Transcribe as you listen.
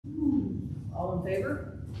All in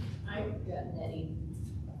favor? I got Nettie.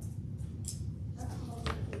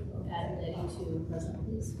 Add Nettie to present,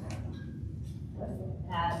 please.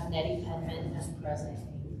 Add Nettie Penman as present.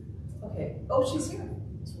 Okay. Oh, she's here.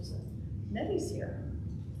 This was it. Nettie's here.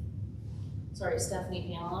 Sorry,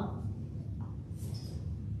 Stephanie Pamela.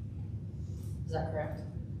 Is that correct?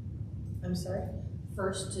 I'm sorry?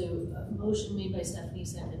 First to, motion made by Stephanie,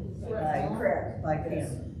 seconded by Right, Pamela. correct. By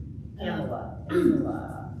Pamela.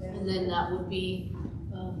 And then that would be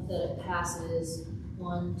that it passes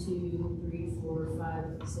 1, 2, 3, 4,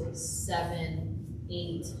 5, 6, 7,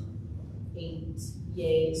 8, 8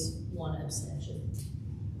 yays, 1 abstention.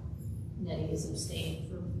 Nettie is abstaining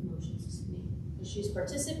for motions to speak. She's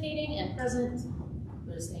participating and present,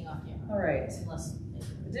 but is staying off camera. All right. Unless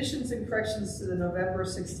Additions and corrections to the November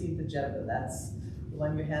 16th agenda. That's the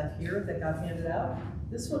one you have here that got handed out.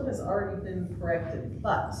 This one has already been corrected,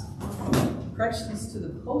 but corrections to the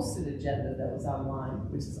posted agenda that was online,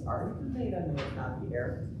 which has already been made on your copy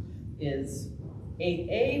here, is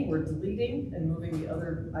 8A, we're deleting and moving the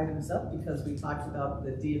other items up because we talked about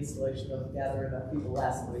the deinstallation of gathering enough people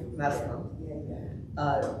last month.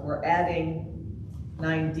 We're adding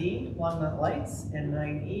 9D, Longmont Lights, and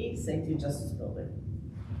 9E, Safety and Justice Building.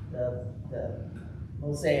 The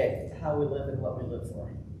mosaic, how we live and what we live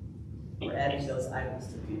for. We're adding those items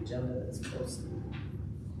to the agenda that's posted.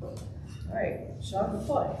 All right, Sean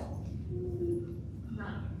McCoy.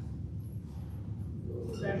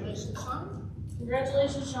 congratulations, Sean.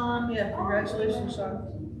 Congratulations, Sean. Yeah, congratulations,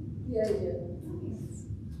 Sean. Yeah, you did.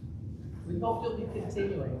 We hope you'll be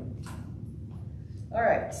continuing. All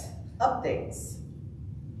right, updates.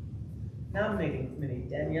 Nominating committee,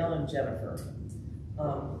 Danielle and Jennifer.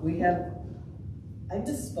 We have, I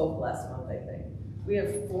misspoke last month, I think. We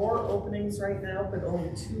have 4 openings right now, but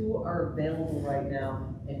only 2 are available right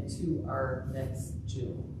now, and 2 are next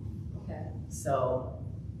June. Okay. So,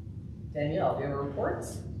 Danielle, do you have a report?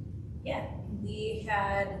 Yeah, we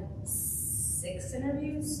had 6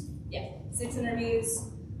 interviews. Yeah, 6 interviews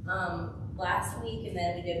last week, and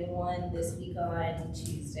then we did 1 this week on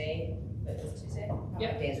Tuesday. Wait, was it Tuesday?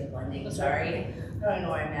 Yep. My days are blending. That's Sorry. right. I don't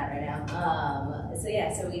know where I'm at right now. So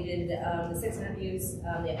yeah, so we did the 6 interviews.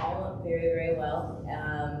 They all went very, very well.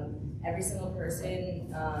 Every single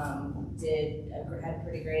person had a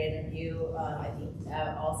pretty great interview. I think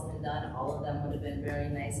all said and done, all of them would have been very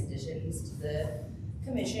nice additions to the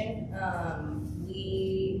commission.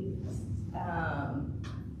 We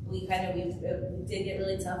did get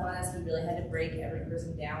really tough on us. We really had to break every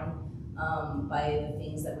person down by the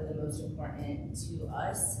things that were the most important to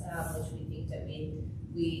us, which we think that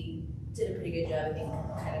we did a pretty good job, I think,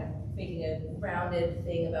 kind of making a rounded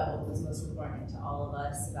thing about what was most important to all of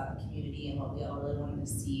us about the community and what we all really wanted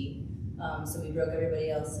to see. So we broke everybody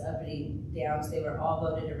down, so they were all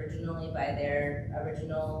voted originally by their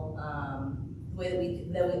original, the way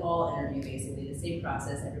that we all interview, basically, the same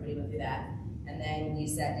process, everybody went through that. And then we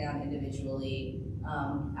sat down individually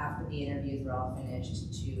after the interviews were all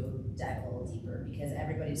finished to dive a little deeper because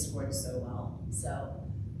everybody scored so well. So,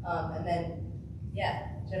 and then, yeah,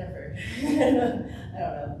 Jennifer, I don't know.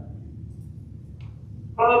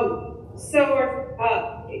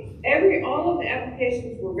 All of the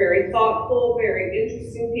applications were very thoughtful, very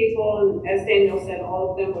interesting people, and as Daniel said,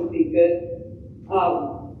 all of them would be good,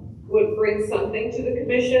 would bring something to the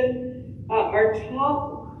commission.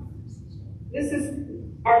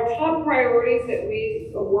 Our top priorities that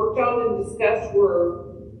we worked on and discussed were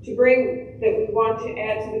that we want to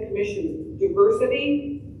add to the commission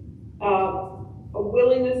diversity, a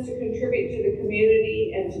willingness to contribute to the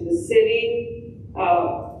community and to the city,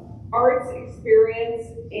 arts experience,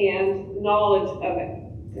 and knowledge of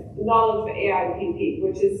AIPP,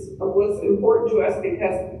 which was important to us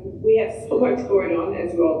because we have so much going on,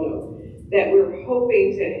 as you all know, that we're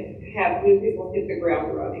hoping to have new people hit the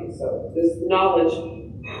ground running. So this knowledge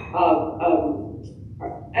of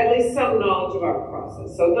at least some knowledge of our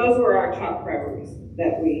process. So those were our top priorities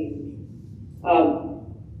that we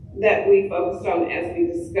focused on as we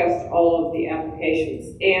discussed all of the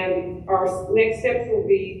applications. And our next steps will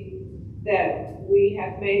be that we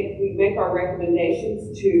make our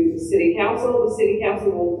recommendations to the city council. The city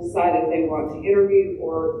council will decide if they want to interview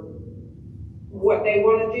or what they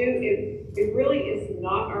want to do. It really is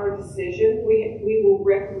not our decision. We will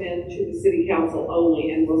recommend to the city council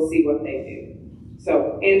only, and we'll see what they do.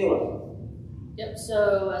 So, Angela. Yep,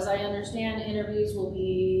 so as I understand, interviews will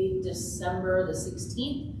be December the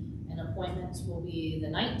 16th, and appointments will be the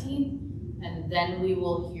 19th, and then we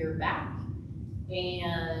will hear back.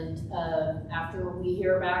 And after we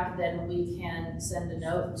hear back, then we can send a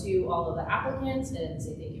note to all of the applicants and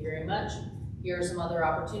say thank you very much. here are some other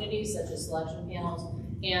opportunities such as selection panels,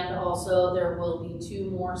 and also there will be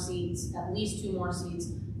 2 more seats, at least 2 more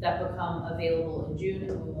seats that become available in June,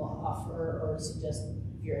 and we will offer or suggest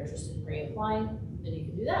if you're interested in reapplying, then you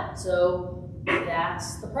can do that. So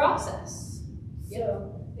that's the process.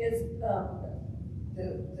 So is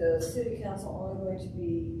the city council only going to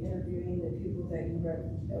be interviewing the people that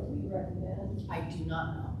we recommend? I do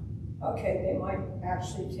not know. Okay, they might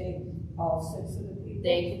actually take all 6 of the people?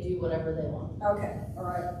 They can do whatever they want. Okay, all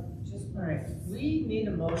right, just. All right, we need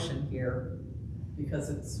a motion here because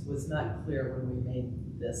it was not clear when we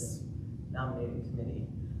made this nominating committee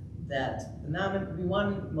that we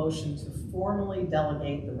want a motion to formally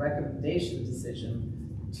delegate the recommendation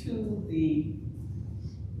decision to the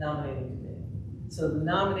nominating committee. So the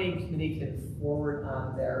nominating committee can forward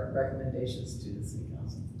on their recommendations to the city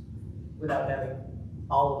council without having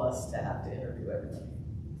all of us to have to interview everybody.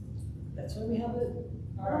 That's why we have the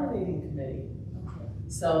nominating committee.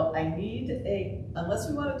 So I need unless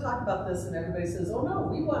we want to talk about this and everybody says, oh no,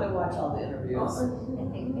 we want to watch all the interviews.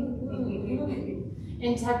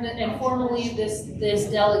 And formally, this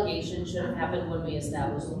delegation should have happened when we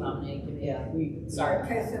established the nominating committee. Yeah, Sorry.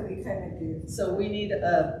 Okay, so we kind of do. So we need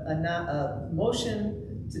a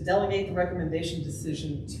motion to delegate the recommendation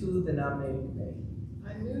decision to the nominating committee.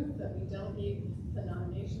 I move that we delegate the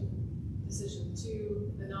nomination decision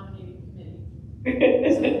to the nominating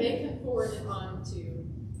committee, so that they can forward it on to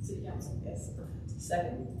city council. Yes.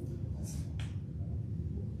 Second.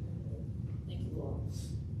 Thank you, Laura.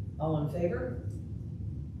 All in favor?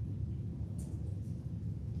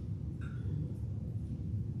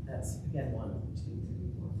 That's again 1, 2,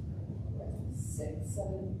 3, 4, 5, 6,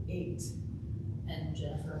 7, 8. And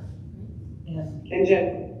Jennifer. And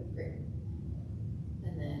Jen. Great.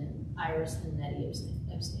 And then Iris and Nettie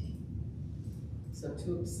abstaining. so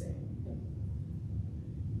 2 abstain.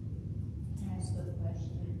 Can I ask a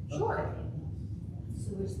question? Sure. So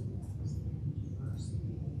is first?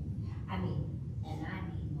 I mean, and I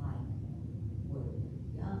mean like, were there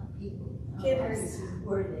young people?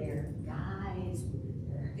 Were there guys?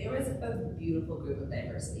 There was a beautiful group of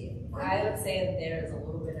diversity. I would say that there is a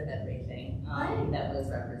little bit of everything that was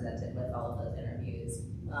represented with all of those interviews,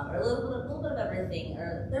 or a little bit of everything.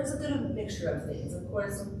 Or there was a good mixture of things. Of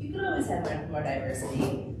course, you could always have more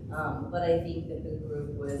diversity, but I think that the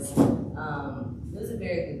group was it was a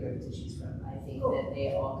very good group to choose from. I think that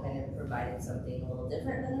they all kind of provided something a little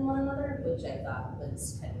different than one another, which I thought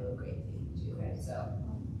was kind of a great thing too. So,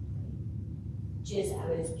 I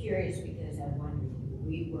was curious because I wondered if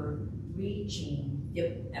we were reaching.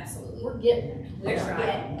 yep, absolutely. We're getting there. We're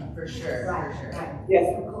trying, for sure, Right, for sure. right.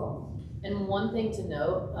 Yes. Cool. And one thing to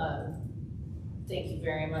note, thank you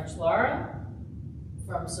very much, Laura,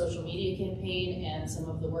 from social media campaign and some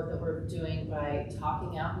of the work that we're doing by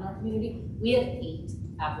talking out in our community. We had 8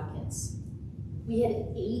 applicants. We had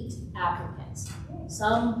 8 applicants.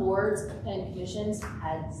 Some boards and commissions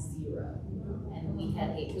had 0, and we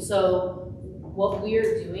had 8. So what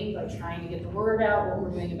we're doing by trying to get the word out, what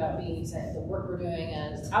we're doing about being excited, the work we're doing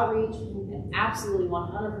as outreach, and absolutely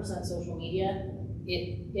 100% social media,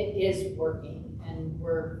 it is working, and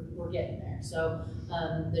we're getting there. So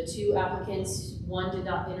the 2 applicants, one did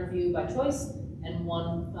not interview by choice, and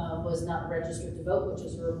one was not registered to vote, which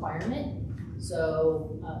is a requirement.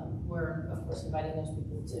 So we're of course inviting those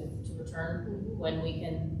people to return when we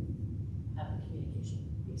can have the communication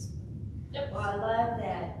piece. Yep. Well, I love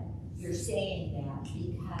that you're saying that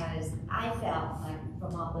because I felt like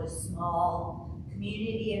from all those small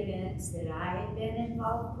community events that I had been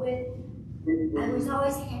involved with, I was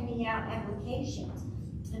always handing out applications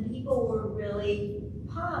and people were really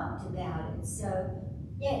pumped about it. So,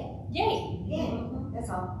 yay. Yay. Yay. That's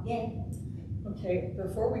all. Yay. Okay,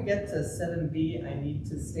 before we get to 7B, I need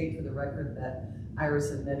to state for the record that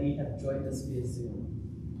Iris and Nettie have joined us via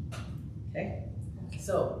Zoom. Okay,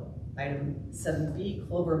 so item 7B,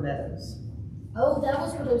 Clover Meadows. Oh, that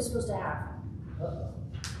was what I was supposed to have. Uh-oh.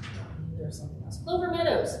 There was something else. Clover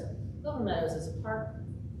Meadows. Clover Meadows is a park.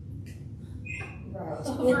 Right.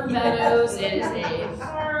 Clover Meadows is a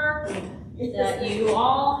park that you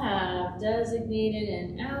all have designated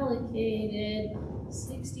and allocated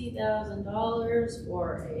 $60,000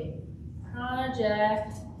 for a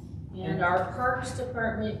project, and our Parks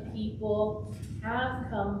Department people have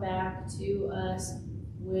come back to us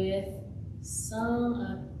with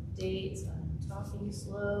some updates. I'm talking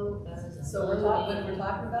slow because I'm So when we're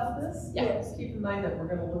talking about this, Yeah. keep in mind that we're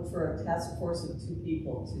gonna look for a task force of 2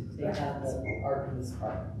 people to take on the Artemis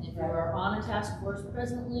Park. If you are on a task force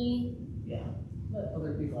presently, Yeah, let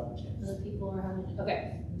other people have a chance. other people are having,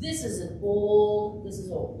 okay, this is old,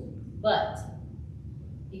 but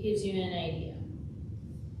it gives you an idea.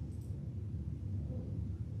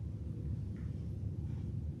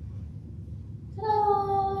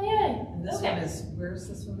 Ta-da! Yay! And this Okay. one is, where's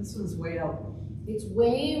this one? This one's way out. It's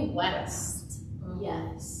way west.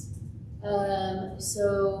 Yes.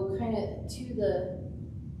 So kind of to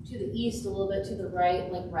the east a little bit, to the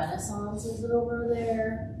right, like Renaissance is over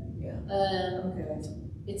there. Yeah. Okay.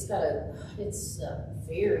 It's a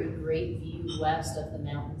very great view west of the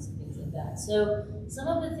mountains and things like that. So some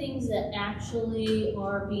of the things that actually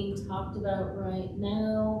are being talked about right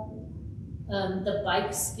now, the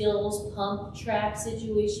bike skills pump track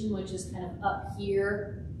situation, which is kind of up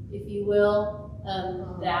here, if you will,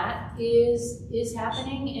 that is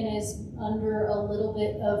happening and is under a little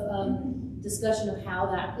bit of discussion of how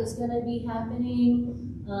that is going to be happening.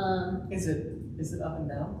 Is it up and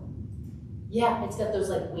down? Yeah, it's got those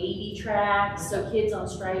like wavy tracks, so kids on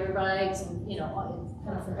strider bikes, and you know, it's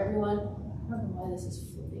kind of for everyone. I don't know why this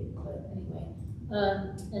is flipping, but anyway.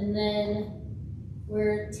 And then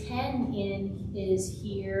where 10 in is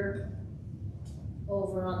here,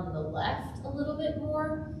 over on the left a little bit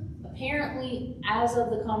more. Apparently, as of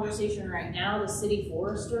the conversation right now, the city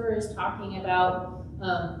forester is talking about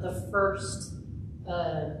the first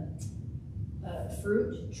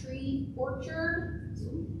fruit tree orchard.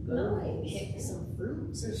 Nice. Pick some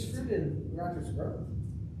fruit. There's fruit in Rogers Grove.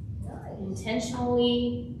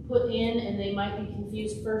 Intentionally put in, and they might be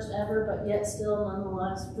confused first ever, but yet still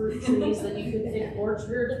nonetheless fruit trees that you could pick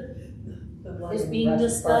orchard is being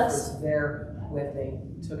discussed. There when they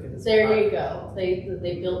took it as There park. you go.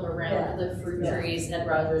 They built around the fruit trees at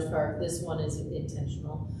Rogers Park. This one is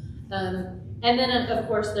intentional. And then, of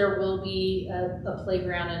course, there will be a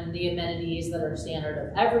playground and the amenities that are standard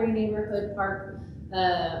of every neighborhood park.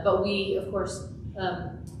 But we, of course,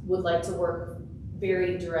 would like to work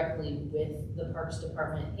very directly with the Parks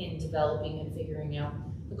Department in developing and figuring out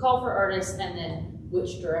the call for artists and then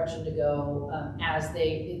which direction to go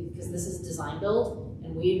because this is design build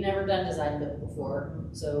and we've never done design build before.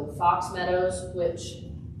 So Fox Meadows, which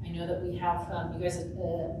I know that we have, you guys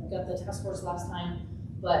got the task force last time,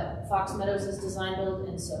 but Fox Meadows is design build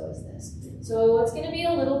and so is this. So it's going to be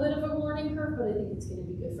a little bit of a learning curve, but I think it's going to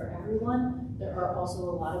be good for everyone. There are also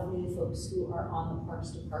a lot of new folks who are on the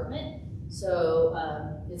Parks Department. So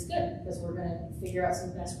it's good because we're going to figure out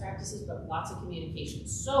some best practices, but lots of communication.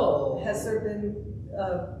 So Has there been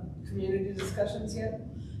community discussions yet?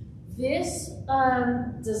 this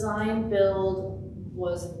design build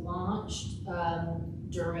was launched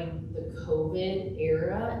during the COVID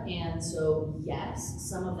era. And so yes,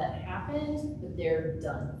 some of that happened, but they're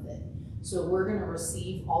done with it. So we're going to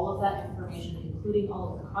receive all of that information, including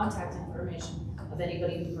all of the contact information of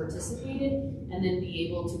anybody who participated, and then be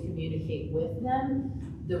able to communicate with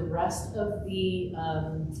them. The rest of the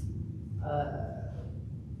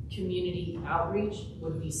community outreach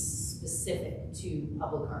would be specific to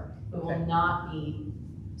public art. It will not be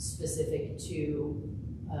specific to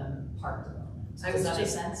park development. Does that make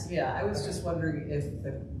sense? Yeah, I was just wondering if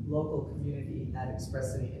the local community had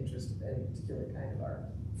expressed any interest in any particular kind of art.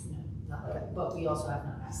 No, not like, but we also have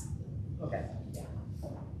not asked them. Okay. Yeah.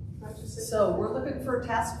 So we're looking for a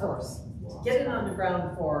task force. Get it on the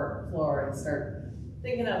ground floor and start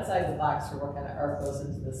thinking outside the box for what kind of art goes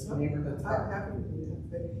into this neighborhood I'm park. happy to do that,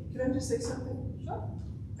 but can I just say something? Sure.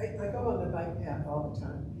 I go on the bike path all the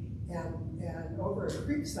time, and over at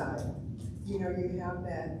Creekside, you know, you have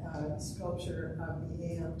that sculpture of the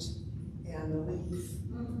ant and the leaf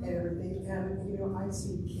and everything, and you know, I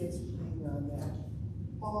see kids playing on that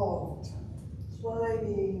all the time,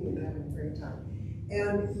 sliding and having a great time.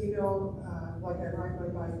 And you know, like I ride my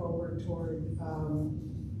bike over toward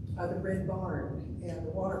the Red Barn and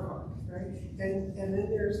the water park, right? And then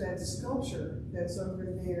there's that sculpture that's over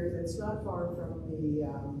there that's not far from the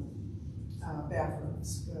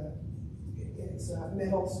bathrooms. It's a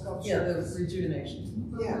metal sculpture. Yeah, the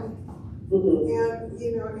rejuvenation. Yeah. And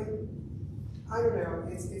you know, I don't know,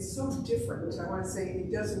 it's so different. I want to say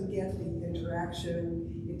it doesn't get the interaction.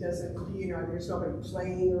 It doesn't, you know, there's nobody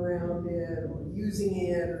playing around it or using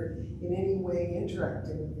it or in any way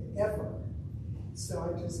interacting with it ever. So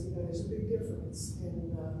I just, you know, there's a big difference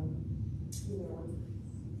in, you know,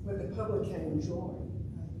 what the public can enjoy,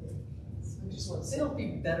 I think. So I just want to say. It'll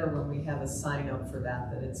be better when we have a sign up for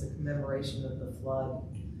that it's a commemoration of the flood,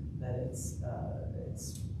 that it's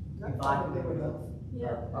evocative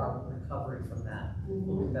of our recovery from that.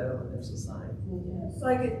 It'll be better when there's a sign. It's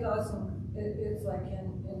like at Dawson, it's like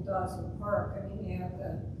in Dawson Park. I mean, you have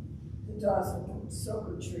the Dawson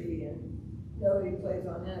Silver Tree and nobody plays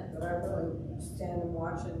on it, but I really stand and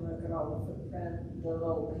watch and look at all the footprints, the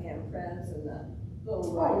little handprints and the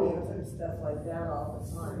little writings and stuff like that all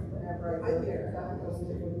the time, whenever I I go think there. that was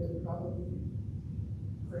would probably be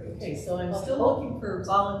great. Okay, so I'm still looking for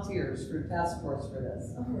volunteers for task force for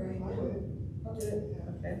this. All right, I would, I'll do it.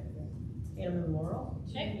 Okay. Pam and Laurel?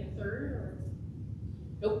 Okay, a third or?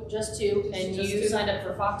 Nope, just two, and Just you two? signed up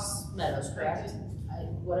for Fox Meadows, correct?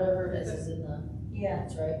 Whatever it is in the, Yeah.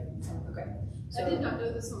 that's right, okay. I did So, not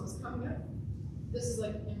know this one was coming up. This is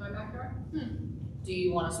like in my backyard. do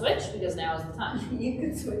you wanna switch, because now is the time? You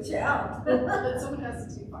can switch out. But someone has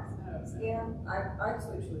to do Fox Meadows. Yeah, I'd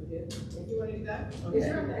switch with you. You wanna do that? Okay.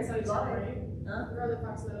 You're on that side of town, right? Huh? You're on the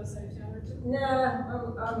Fox Meadows side of town, or two?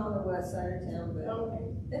 Nah, I'm on the west side of town, but Okay.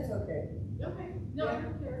 it's okay. Okay, no, I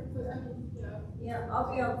don't care, but I mean, Yeah,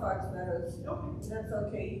 I'll be on Fox Meadows. okay, That's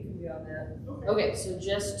okay, you can be on that. okay. Okay, so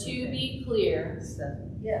just to be clear,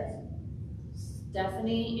 Stephanie Yes.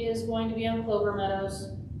 Stephanie is going to be on Clover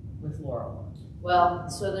Meadows. with Laurel. Well,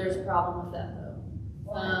 so there's a problem with that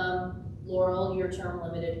though. Laurel, your term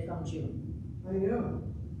limited come June. I know,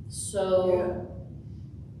 So, yeah.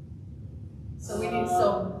 So we need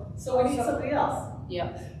so we need somebody else.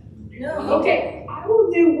 yeah, No. Okay, I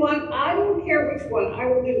will do one, I don't care which one, I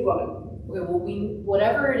will do one.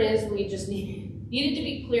 whatever it is, we just needed to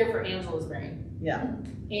be clear for Angela's brain. Yeah.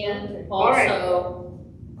 And All right. also,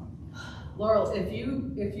 Laurel,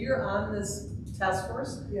 if you're on this task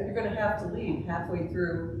force, Yeah. you're gonna have to leave halfway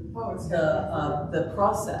through Oh, it's. the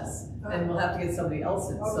process, and we'll have to get somebody else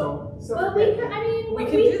in, so. well, we could, I mean, We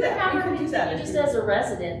we can do could that. have We her can do that continue if just you- as a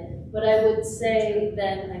resident, but I would say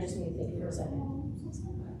then, I just need to think for a second.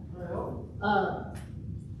 Well,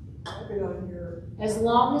 I've been on here, As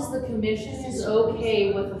long as the commission is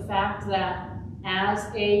okay with the fact that as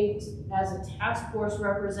a task force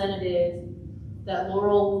representative, that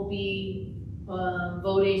Laurel will be,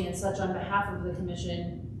 voting and such on behalf of the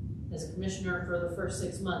commission as a commissioner for the first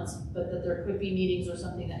 6 months, but that there could be meetings or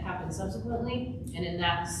something that happen subsequently, and in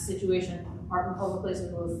that situation, Art and Public Places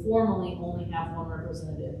would formally only have one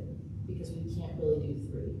representative, because we can't really do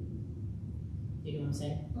 3. You know what I'm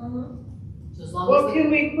saying? Mm-hmm. So as long Well, as, can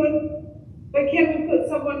we put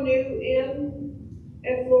someone new in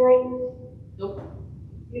as Laurel? Nope.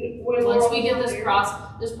 When once Laurel's we get not this there?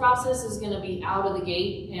 this process is gonna be out of the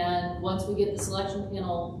gate, and once we get the selection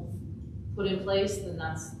panel put in place, then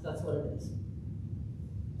that's what it is.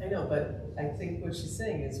 I know, but I think what she's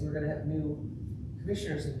saying is we're gonna have new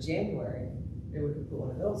commissioners in January, maybe we could put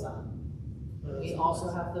one of those on. We also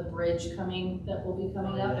have the bridge coming, that will be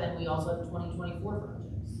coming up, and we also have 2024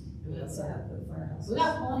 projects. We also have the firehouse. We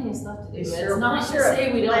got plenty of stuff to do, We it's sure- not we to sure have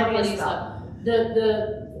say we don't have plenty of plenty of stuff.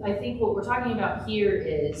 I think what we're talking about here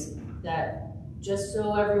is that, just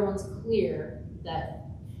so everyone's clear, that,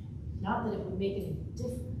 not that it would make any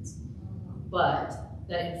difference, but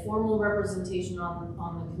that informal representation on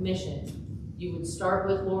the commission, you would start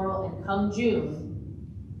with Laurel, and come June,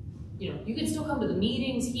 you know, you could still come to the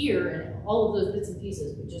meetings here and all of those bits and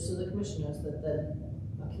pieces, but just so the commission knows that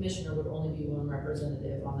a commissioner would only be one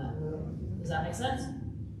representative on that. Does that make sense?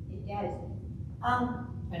 It does.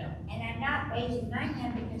 I know. And I'm not raising my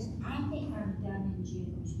hand because I think I'm done in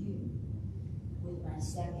June too with my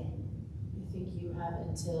second. I think you have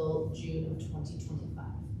until June of 2025.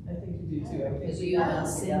 I think you do too, I think. Because we you got and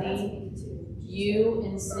it together. You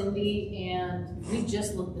and Cindy and, we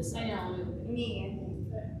just looked this I up. know. Me,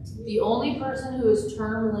 The only person who is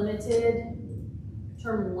term limited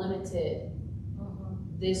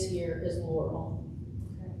this year is Laurel.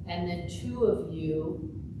 And then 2 of you,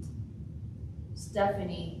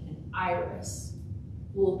 Stephanie and Iris,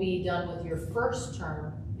 will be done with your first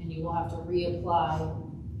term, and you will have to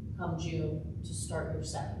reapply come June to start your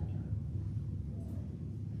second term.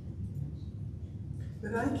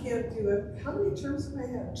 but I can't do it, how many terms have I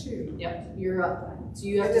had? 2? Yep, you're up. So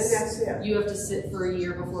you I have to, just have to. you have to sit for a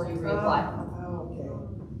year before you reapply. Oh, okay.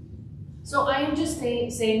 So I am just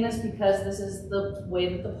saying this because this is the way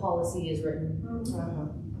that the policy is written.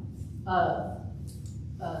 Uh-huh.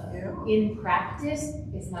 Yeah. In practice,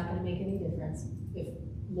 it's not gonna make any difference. If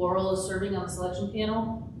Laurel is serving on the selection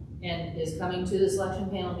panel and is coming to the selection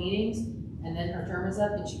panel meetings, and then her term is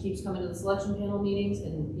up and she keeps coming to the selection panel meetings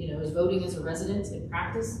and, you know, is voting as a resident in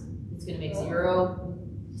practice, it's gonna make zero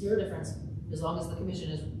difference, as long as the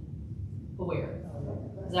commission is aware.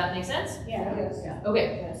 Does that make sense? yeah. Yes.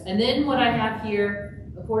 Okay, and then what I have here,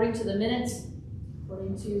 according to the minutes,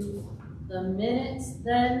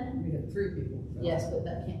 then, We had 3 people. yes, but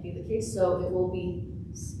that can't be the case, so it will be,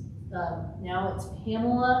 now it's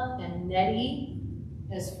Pamela and Nettie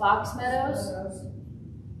as Fox Meadows,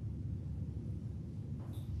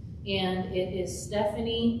 and it is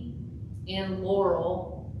Stephanie and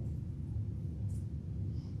Laurel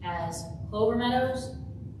as Clover Meadows.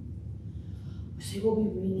 They will be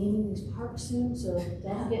renaming these parks soon, so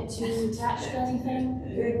don't get too attached to anything.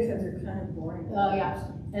 Good, because they're kind of boring. Oh, yeah.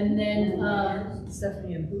 And then,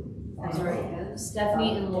 Stephanie and who? I'm sorry,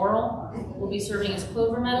 Stephanie and Laurel will be serving as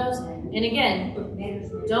Clover Meadows. And again,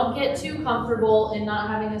 don't get too comfortable in not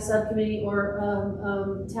having a subcommittee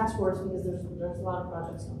or task force because there's a lot of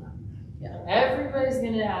projects on that. Yeah. Everybody's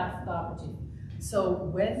gonna have the opportunity. So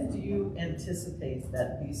when do you anticipate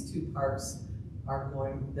that these two parks are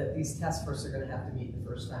going, that these task forces are gonna have to meet the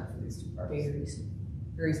first time for these two parks? Very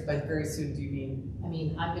soon. By very soon, do you mean? I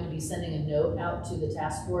mean, I'm gonna be sending a note out to the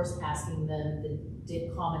task force asking them the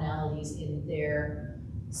commonalities in their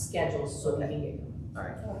schedules so we can get going. All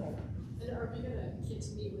right. And are we gonna get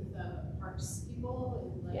to meet with the parks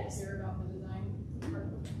people and like Yes. hear about the design?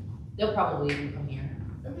 They'll probably even come here.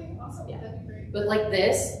 Okay, awesome, Yeah. that'd be great. But like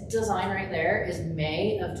this design right there is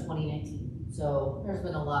May of 2019. So there's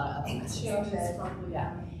been a lot of updates. Changes probably.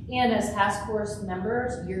 Yeah. And as task force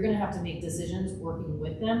members, you're gonna have to make decisions working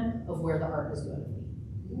with them of where the art is going to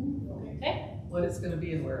be. Okay? What it's gonna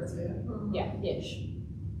be and where it's gonna be. Yeah, ish.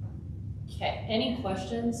 Okay, any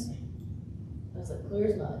questions? That's like clear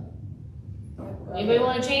as mud. Anybody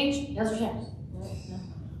wanna change? Yes or yes? No?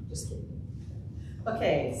 Just kidding.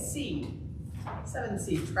 Okay, C,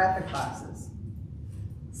 7C, traffic boxes.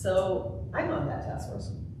 So I'm on that task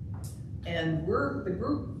force. And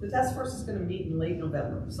the task force is gonna meet in late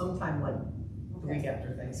November, sometime like the week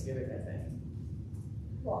after Thanksgiving, I think.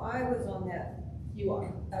 Well, I was on that. You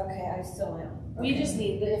are. Okay, I still am. We Okay. just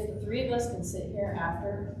need, if the three of us can sit here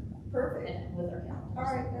after Perfect. and with our calendars. All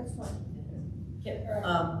right, that's fine.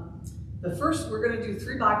 The first, we're gonna do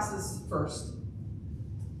 3 boxes first.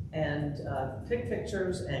 And pick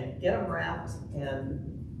pictures and get them wrapped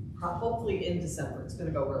and hopefully in December. It's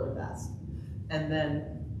gonna go really fast. And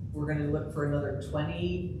then we're gonna look for another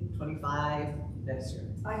 20, 25 next year.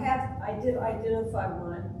 I did identify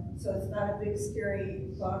one, so it's not a big scary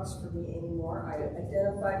box for me anymore. I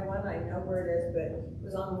identified one, I know where it is, but it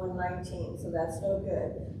was on 119, so that's no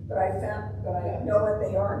good. But I know what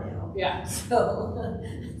they are now. Yeah. So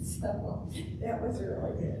that was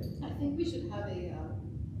really good. I think we should have a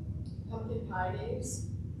pumpkin pie days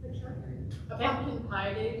picture. A Okay. pumpkin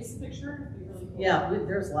pie days picture would be really cool. Yeah,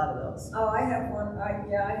 there's a lot of those. Oh, I have one, I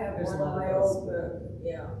have There's one a on lot my of those. old book,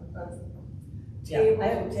 yeah. Of Yeah, tables I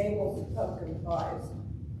have- and tables of pumpkin pies.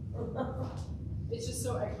 It's just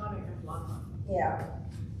so iconic of Longmont. Yeah.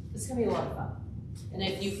 It's gonna be a lot of fun. And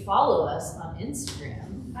if you follow us on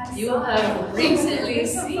Instagram, I you saw will have that. recently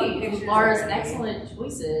There's some fun seen pictures Laura's already. excellent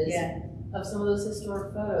choices Yeah. of some of those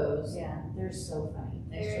historic photos. Yeah. They're so funny.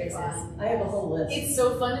 Nice Very choices. fun. I have a whole list. It's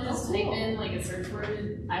so fun to just Oh, type cool. in like a search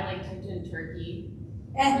word. I like typed in turkey.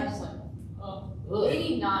 And And I was like, oh, Ugh.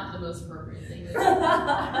 maybe not the most appropriate thing. To do.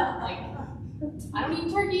 Like, I don't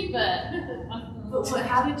eat turkey, but. But what,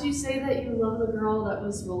 how did you say that you love the girl that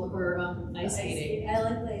was ice skating? I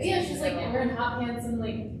like like. Yeah, she's like wearing hot pants and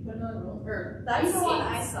like putting on or That's the one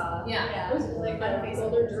skates. I saw. Yeah. Was it like a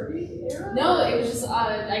roller derby era? No, No, it was just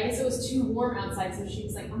I guess it was too warm outside, so she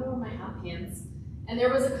was like, I'm gonna wear my hot pants. And there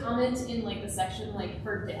was a comment in like the section like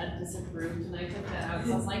her dad disapproved, and I took that out.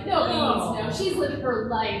 So I was like, no, please, no, she's living her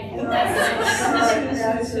life.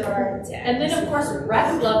 That's right. And then of course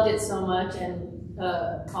Rec loved it so much and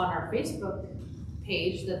on our Facebook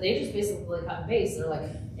page that they just basically cut and paste. They're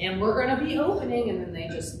like, and we're gonna be opening, and then they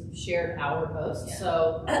just shared our post. Yeah.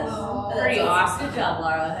 So Oh, pretty awesome. Good job,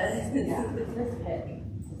 Laura. Okay.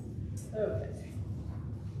 So,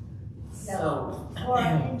 So, or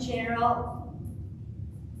in general,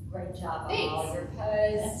 great job on all Thanks. your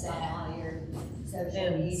posts, on all your social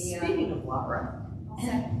and media. speaking of Laura,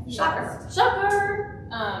 Shocker.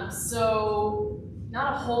 So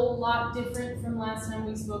not a whole lot different from last time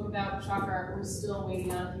we spoke about Shocker Art. We're still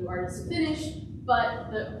waiting on a few artists to finish,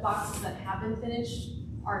 but the boxes that have been finished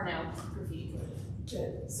are now graffiti coated.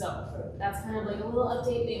 Good. So that's kind of like a little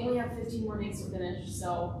update. They only have 15 more days to finish,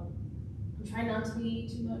 so I'm trying not to be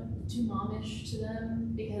too momish to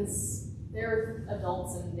them because they're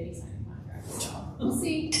adults and they sign contracts. So we'll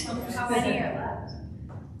see. How many are left?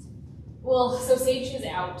 Well, so Sage is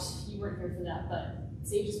out. You weren't here for that, but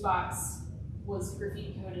Sage's box was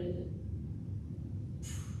graffiti coated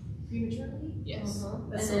prematurely. Yes.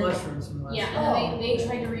 that's And the then- mushrooms from last Yeah, year. and then they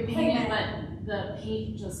tried to repaint Wait a it, but the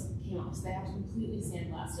paint just came off, so they have to completely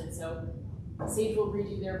sandblasted. So Sage will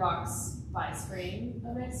redo their box by spring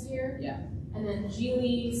of next year. Yeah. And then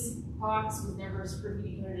Julie's box was never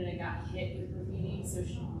graffiti coated and it got hit with graffiti, so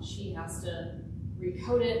she has to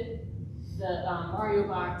recoat it. The Mario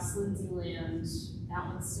box, Lindsay Land, that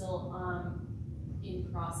one's still in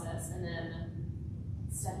process, and then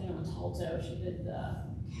Stephanie Montalto. She did the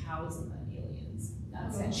cows and the aliens.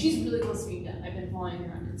 And she's really close to being done. I've been following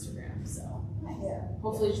her on Instagram, so Yeah.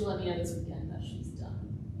 hopefully she'll let me know this weekend that she's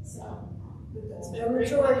done. So. The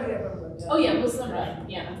majority of them are done. Oh yeah, most of them are done.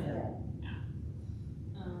 Yeah.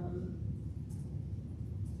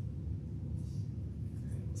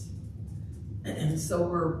 And so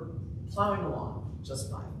we're plowing along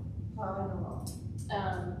just fine. Plowing along.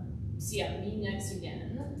 So yeah, me next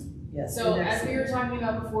again. Yes. So you next as we were talking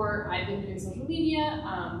about before, I've been doing social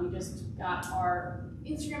media. We just got our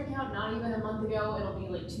Instagram account not even a month ago. It'll be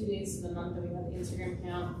like 2 days to the month that we have the Instagram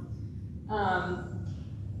account.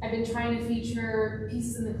 I've been trying to feature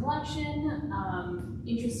pieces in the collection,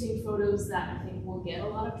 interesting photos that I think will get a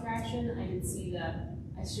lot of traction. I did see that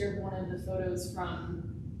I shared one of the photos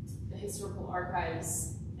from the historical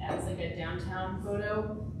archives as like a downtown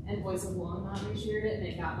photo, and Voice of Longmont reshared it, and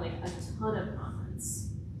it got like a ton of comments,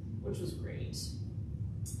 which was great.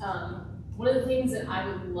 One of the things that I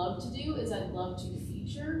would love to do is I'd love to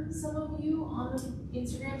feature some of you on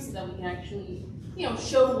Instagram so that we can actually, you know,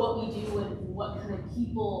 show what we do and what kind of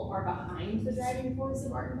people are behind the driving force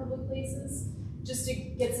of art in public places, just to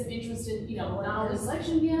get some interest in, you know, not only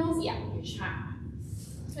selection panels, yeah, your child.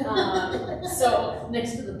 So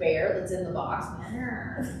Next to the bear that's in the box.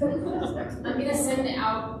 I'm gonna send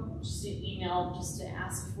out just an email just to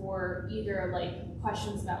ask for either like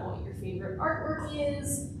questions about what your favorite artwork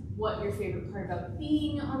is, what your favorite part about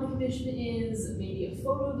being on the commission is, maybe a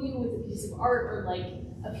photo of you with a piece of art, or like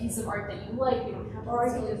a piece of art that you like. You don't have to. Or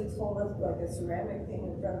I could just hold up like a ceramic thing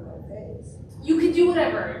in front of my face. You could do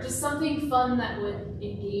whatever, just something fun that would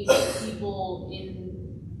engage people in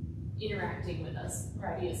interacting with us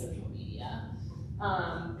via social media.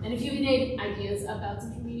 And if you have any ideas about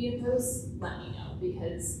social media posts, let me know,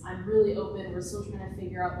 because I'm really open. We're still trying to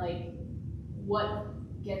figure out like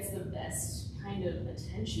what gets the best kind of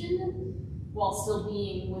attention while still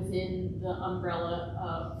being within the umbrella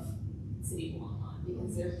of City of Longmont,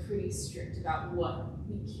 because they're pretty strict about what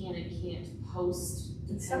we can and can't post.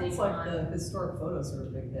 It sounds like the historic photos are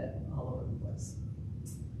a big hit all over the place.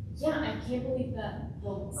 Yeah, I can't believe that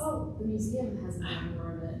the museum hasn't done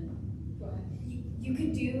more of it. You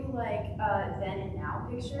could do like a then and now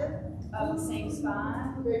picture of the same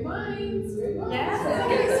spot. Great minds, great minds. Yeah. I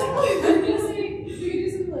was gonna say, you could do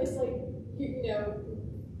something like, you know,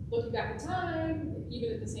 looking back in time,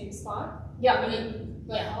 even at the same spot. Yeah, I mean,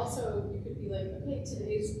 but also you could be like, okay,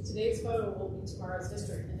 today's photo will be tomorrow's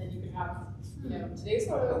district, and then you could have, you know, today's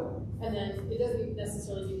photo, and then it doesn't even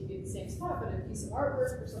necessarily need to be the same spot, but a piece of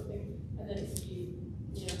artwork or something, and then it could be,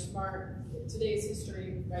 you know, today's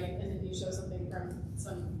history, right? And then you show something from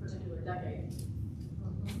some particular decade.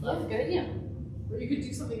 yeah, good idea. Or you could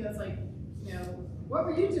do something that's like, you know, what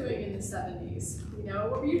were you doing in the 70s? You know,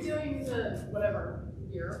 what were you doing in the whatever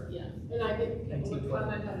year? Yeah. And I think people would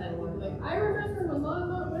comment on that and be like, I remember when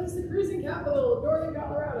Longmont was the cruising capital of northern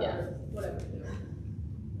Colorado. Yeah. Or whatever. You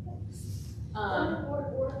know.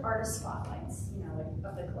 Or artist spotlights, you know,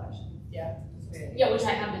 like of the collection. Yeah. Yeah, which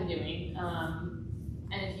I have been doing.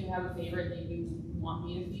 And if you have a favorite that you want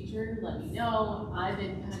me to feature, let me know. I've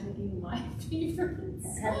been kind of picking my favorites.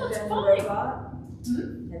 Have you done a fun. robot?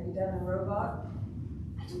 Have you done a robot?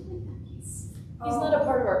 I don't like that piece. He's not a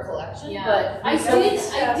part of our collection, Yeah, but I did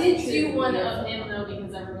That's do true. one of him though,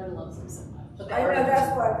 because everybody loves him so much. but I know,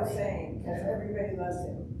 that's what I was saying, because everybody loves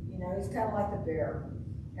him. You know, he's kind of like the bear.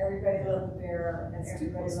 Everybody loves the bear, and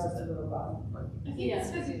everybody loves the robot. I think Yeah. it's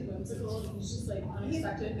because he's whimsical and he's just like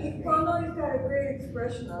unexpected. Well, no, he's got a great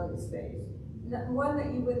expression on his face. One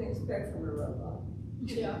that you wouldn't expect from a robot.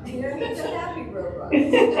 Yeah. You know, he's a happy robot.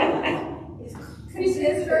 He's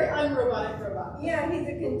a very unrobotic robot. Yeah, he's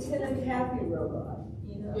a contented, happy robot,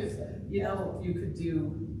 you know? You know, you could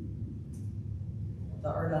do the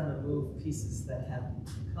art on the move pieces that have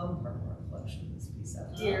become part of our collection. This piece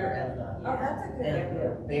out here and Oh, that's a good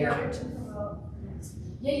idea. bear.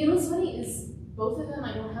 Yeah, you know what's funny is both of them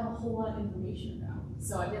I don't have a whole lot of information about.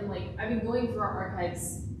 So I've been going through our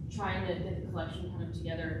archives trying to get the collection kind of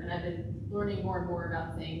together, and I've been learning more and more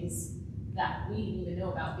about things that we didn't even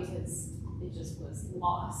know about because it just was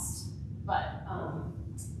lost. But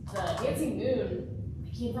the Dancing Moon,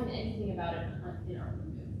 I can't find anything about it in our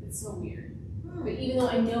room. It's so weird. But even though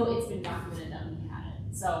I know it's been documented that we had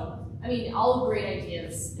it. So, I mean, all great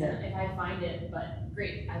ideas, and if I find it, but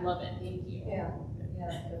great, I love it, thank you. Yeah.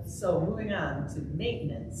 So moving on to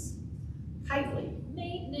maintenance. Kitely.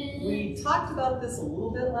 Maintenance. We talked about this a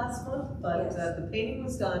little bit last month, but Yes. the painting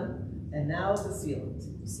was done, and now the sealant.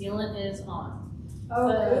 sealant is on. Oh,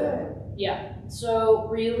 good. Yeah, so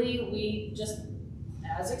really we just,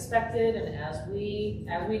 as expected and as we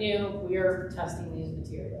knew, we are testing these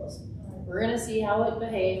materials. We're gonna see how it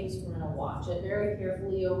behaves. We're gonna watch it very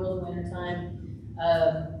carefully over the winter time.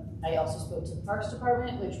 I also spoke to the Parks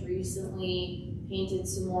Department, which recently painted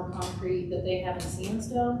some more concrete that they have in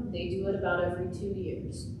sandstone. They do it about every 2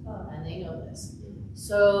 years, and they know this.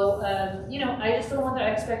 So, you know, I just don't want the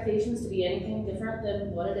expectations to be anything different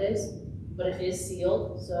than what it is, but it is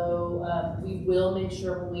sealed. So we will make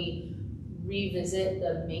sure when we revisit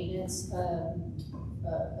the maintenance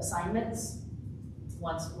assignments,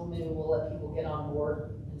 maybe we'll let people get on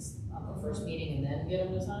board on the first meeting and then get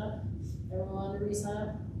them to sign up, everyone to re-sign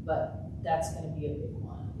up, but that's gonna be a big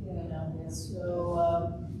one, you know? So,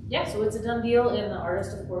 yeah, so it's a done deal, and the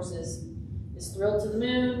artist, of course, is thrilled to the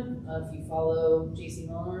moon. If you follow JC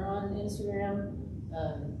Miller on Instagram,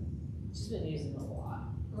 she's been using it a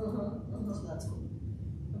lot. So that's cool.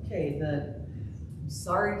 Okay, I'm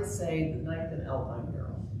sorry to say, the 9th and Alpine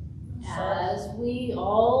Mural. As we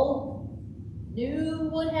all knew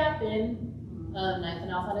would happen, 9th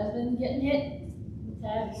and Alpine has been getting hit with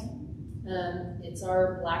tags. It's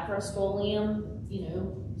our black Rust-Oleum, you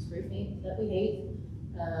know, spray paint that we hate.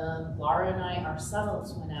 Laura and I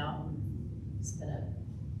ourselves went out and spent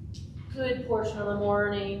a good portion of the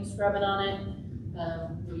morning scrubbing on it.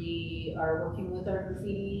 We are working with our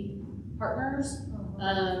graffiti partners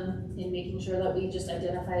in making sure that we just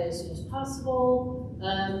identify it as soon as possible.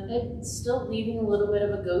 It's still leaving a little bit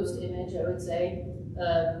of a ghost image, I would say,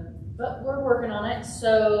 but we're working on it.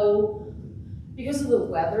 So because of the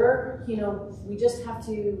weather, you know, we just have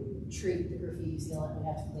to treat the graffiti sealant. We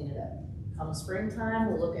have to clean it up. Come springtime,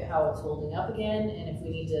 we'll look at how it's holding up again, and if we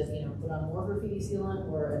need to, you know, put on more graffiti sealant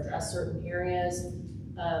or address certain areas,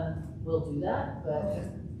 we'll do that. But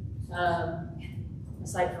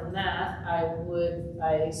aside from that,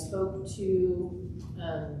 I spoke to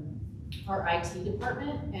our IT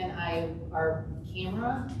department, and our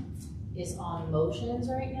camera is on motions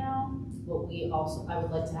right now, but I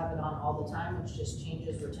would like to have it on all the time, which just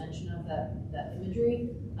changes retention of that imagery.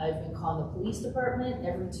 I've been calling the police department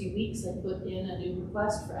every 2 weeks. I put in a new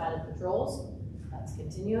request for added patrols. That's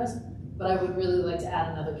continuous, but I would really like to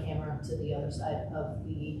add another camera to the other side of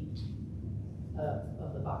the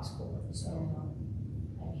box culvert. So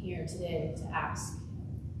I'm here today to ask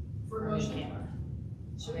For a new motion, camera.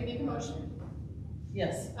 should we make a motion?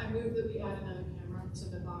 Yes. I move that we add another camera to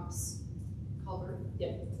the box culvert.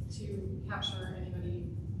 Yep. To capture anybody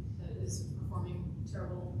that is performing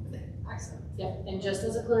terrible accident. Yep, and just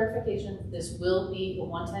as a clarification, this will be a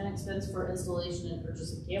one-time expense for installation and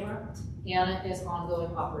purchase of camera, and it is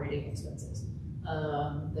ongoing operating expenses.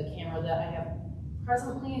 The camera that I have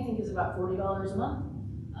presently, I think, is about $40 a month.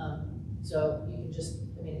 So you can just,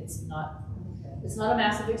 I mean, it's not a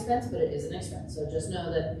massive expense, but it is an expense. So just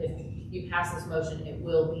know that if you pass this motion, it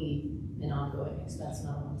will be an ongoing expense,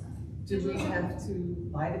 not a one-time. Do we have to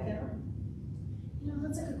buy the camera? You know,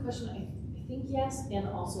 that's a good question. I think yes, and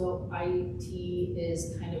also IT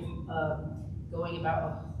is kind of going about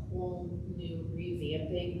a whole new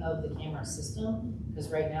revamping of the camera system, because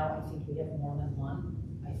right now I think we have more than one,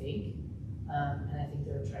 I think, and I think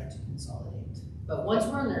they're trying to consolidate. But once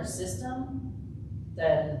we're in their system,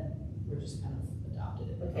 then we're just kind of adopted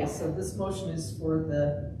it. Okay, so this motion is for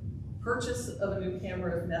the purchase of a new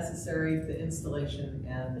camera if necessary, the installation,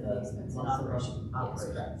 and the Expense and operation. Yes,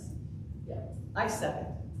 correct. Yeah. I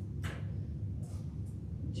second.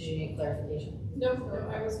 Did you need clarification? No, I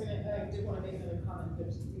did want to make another comment, but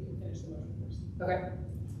we can finish the motion first. Okay.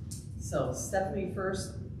 So Stephanie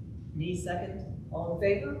first, me second, all in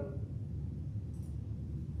favor?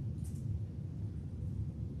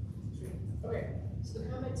 Okay, so the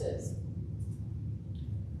comment is,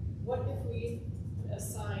 what if we put a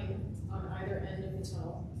sign on either end of the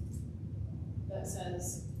tunnel that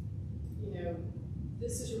says, you know,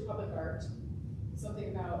 this is your public art, something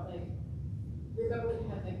about like, remember we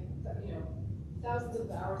had like, you know, thousands of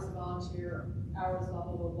hours of volunteer hours, blah,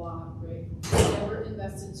 blah, blah, blah, right? And we're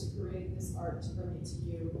invested to create this art to bring it to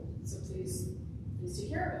you, so please take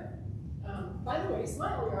care of it. By the way,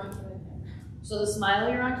 smile, you're on camera. So the smile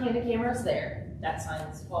you're on candid camera is there. That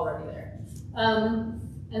sign's already there.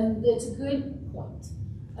 And it's a good point.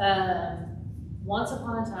 Once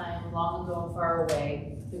upon a time, long ago and far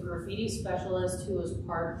away, the graffiti specialist who was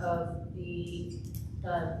part of the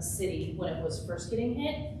city when it was first getting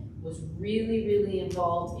hit was really, really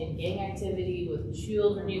involved in gang activity with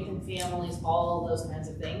children, youth, and families, all of those kinds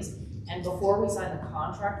of things. And before we signed the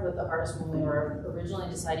contract with the artist, when we were originally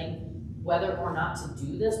deciding whether or not to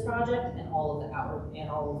do this project and all of the hours and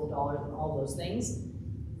all of the dollars and all those things,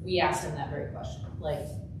 we asked him that very question. Like,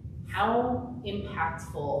 how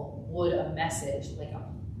impactful would a message, like a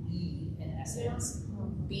plea in essence,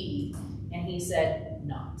 be? And he said,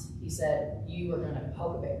 not. He said, you are gonna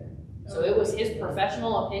poke a bear. So it was his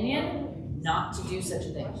professional opinion not to do such a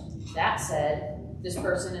thing. That said, this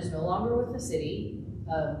person is no longer with the city.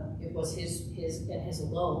 It was his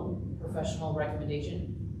alone professional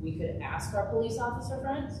recommendation. We could ask our police officer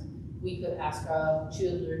friends. We could ask our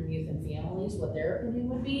children, youth, and families what their opinion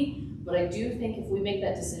would be. But I do think if we make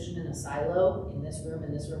that decision in a silo, in this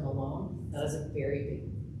room alone, that is a very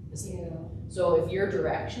big mistake. Yeah. So if your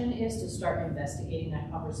direction is to start investigating that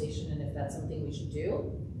conversation, and if that's something we should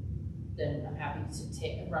do, then I'm happy to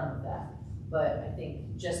take a run with that. But I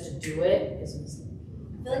think just to do it is a mistake.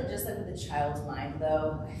 I feel like just like with the child's mind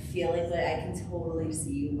though, I feel like that I can totally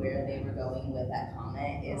see where they were going with that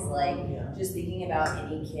comment is like just thinking about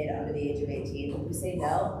any kid under the age of 18 who say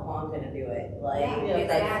no, mom's gonna do it. Like I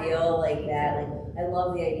feel like that. Like I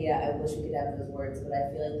love the idea. I wish we could have those words, but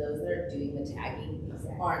I feel like those that are doing the tagging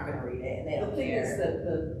aren't gonna read it and they don't care. The thing is that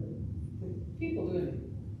the people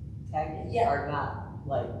doing tagging are not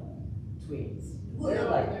like tweens. They're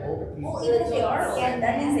like older people. Well, even if they are older,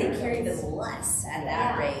 that means they carry this less at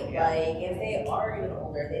that rate. Yeah. Like, if they are even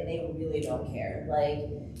older, they really don't care. Like,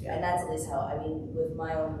 and that's at least how, I mean, with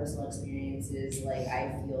my own personal experiences, like,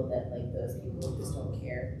 I feel that, like, those people just don't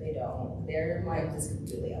care. They don't. Their mind is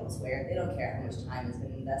completely elsewhere. They don't care how much time has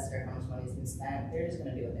been invested or how much money has been spent. They're just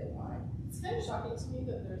going to do what they want. It's kind of shocking to me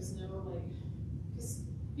that there's no, like, because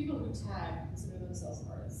people who tag consider themselves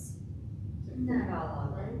artists. Not all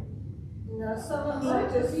of them. Right? No, some of them are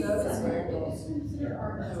just considered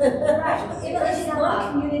art. Right. In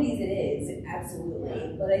some communities it is,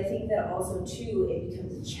 absolutely. But I think that also too, it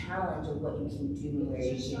becomes a challenge of what you can do and where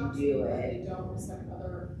you can do it. They don't respect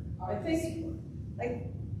other I artists. think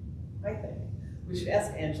we should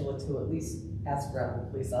ask Angela to at least ask around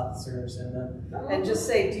the police officers and just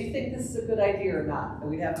say, do you think this is a good idea or not? And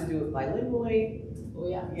we'd have to do it bilingually. Oh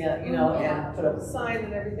yeah. Yeah, you know, and put up a sign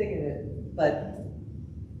and everything but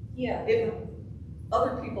if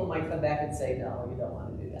other people might come back and say, no, you don't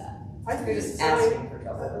want to do that. I think You're just asking for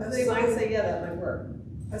trouble. And they might say, yeah, that might work.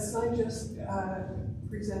 A sign just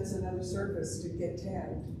presents another surface to get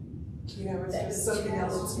tagged. You know, it's just something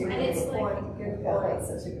else. And it's like, That's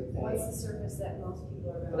such a good what's point. the surface that most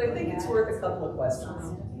people are going to But I think it's worth a couple of questions.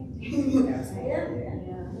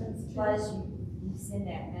 Plus, you send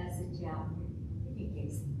that message out, it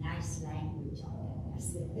gets nice language on that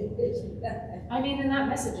message. I mean, and that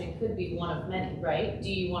messaging could be one of many, right? Do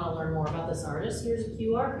you want to learn more about this artist? Here's a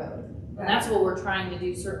QR code. And that's what we're trying to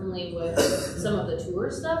do, certainly with some of the tour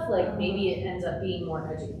stuff. Like maybe it ends up being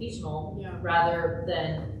more educational rather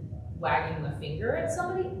than wagging the finger at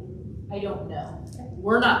somebody. I don't know.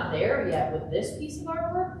 We're not there yet with this piece of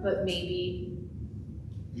artwork, but maybe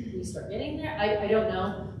we start getting there. I don't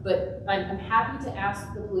know, but I'm happy to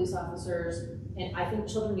ask the police officers, and I think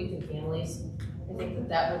children, youth, and families. I think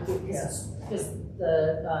that would be because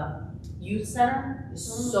the youth center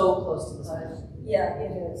is so close to the school. Yeah,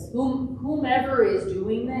 it is. Whomever is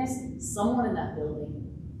doing this, someone in that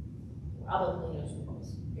building probably knows who it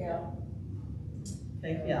is. Yeah.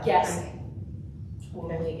 Thank you. Guessing.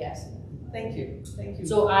 Totally guessing. Thank you. Thank you.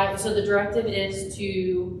 So the directive is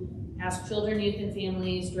to ask children, youth, and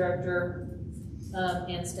families director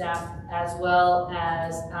and staff, as well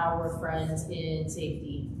as our friends in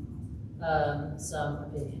safety, some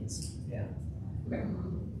opinions. Yeah. Okay.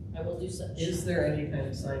 I will do such. Is there any kind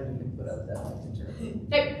of sign we can put up that might deter?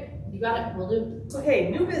 Okay, you got it. We'll do. Okay,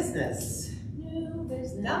 new business. New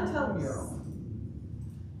business. Downtown mural.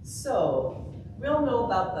 So we all know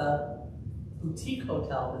about the boutique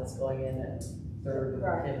hotel that's going in at 3rd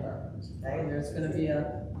and Kindergarten. Okay, and there's going to be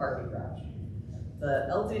a parking garage. The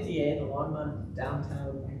LDDA, the Longmont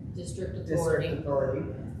Downtown District Authority,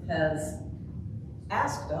 has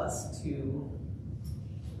asked us to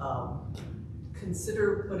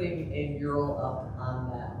consider putting a mural up on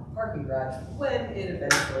that parking garage when it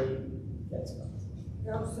eventually gets built.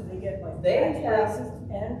 No, so they get like They have- places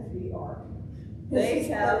and free art. They This is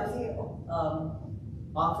have our deal.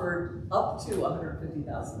 offered up to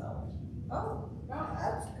 $150,000. Oh, wow,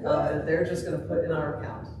 that's good. They're just going to put in our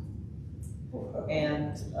account.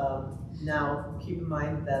 And now keep in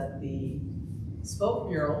mind that the spoke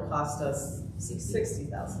mural cost us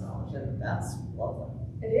 $60,000, and that's lovely.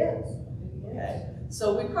 It is. Okay,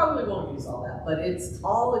 so we probably won't use all that, but it's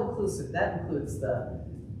all inclusive. That includes the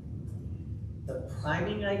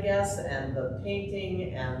priming, I guess, and the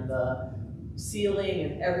painting and the ceiling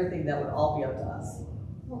and everything. That would all be up to us.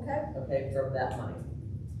 Okay. Okay, from that money.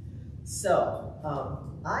 So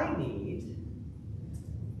I need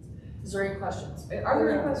Is there any questions? Are there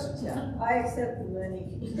any questions? Yeah. I accept the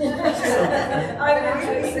money. I want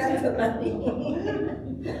to accept the money.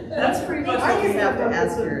 That's pretty much what we have to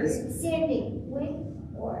ask her is, Sandy, when,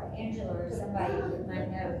 or Angela, or somebody that might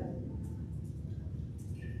know,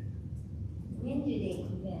 when do they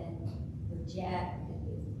even project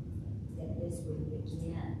that this would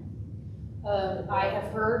begin? I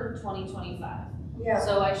have heard 2025. Yeah.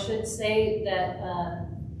 So I should say that,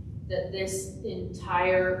 that this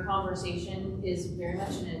entire conversation is very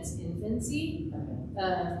much in its infancy.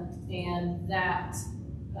 And that,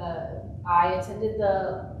 I attended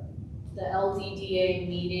the LDDA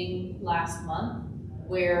meeting last month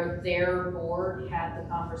where their board had the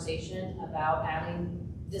conversation about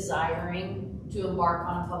desiring to embark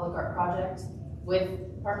on a public art project with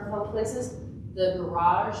Park and Public Places. The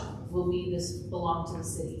garage will belong to the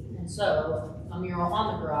city. And so a mural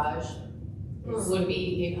on the garage would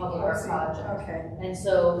be a public art project. Okay. And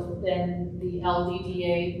so then the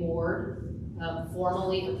LDDA board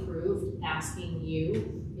formally approved asking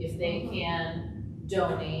you if they can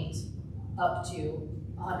donate up to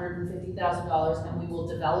 $150,000, and we will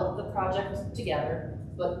develop the project together,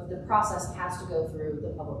 but the process has to go through the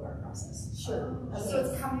public art process. Sure. So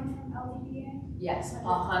it's coming from LDDA? Yes,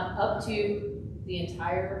 up to the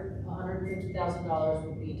entire $150,000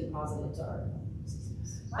 will be deposited to our.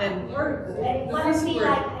 and It must be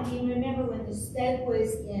like, I mean, remember when the Stoke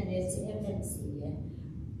was in its infancy, and,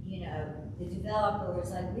 you know, the developer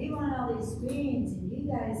was like, we want all these screens, and you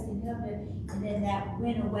guys can help it, and then that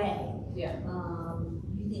went away. Yeah.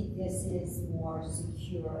 You think this is more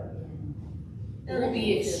secure in? It will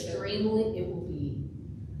be it will be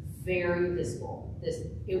very visible.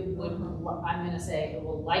 I'm gonna say it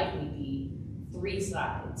will likely be 3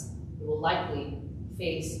 sides. It will likely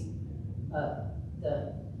face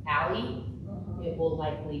the alley. It will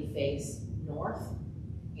likely face north,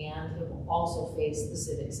 and it will also face the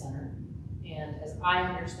Civic Center. And as I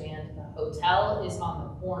understand, the hotel is on the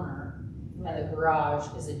corner, and the garage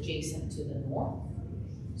is adjacent to the north.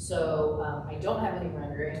 So I don't have any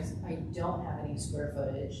renderings. I don't have any square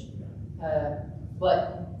footage.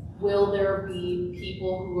 But will there be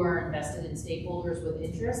people who are invested in stakeholders with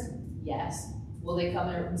interest? Yes. Will they come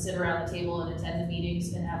and sit around the table and attend the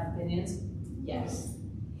meetings and have opinions? Yes.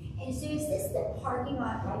 And so is this the parking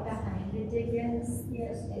lot right behind the Dickens?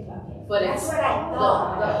 Yes. Okay. But That's it's what I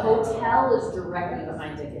thought. the hotel is directly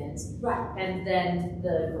behind Dickens, Right. and then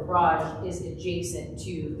the garage is adjacent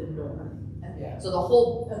to the north. Okay. So the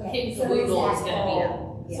whole Okay. kit and So caboodle is is that gonna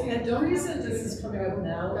all? be. So and the reason this is coming up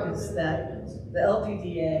now is that the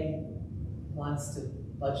LDDA wants to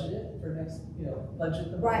budget it for next,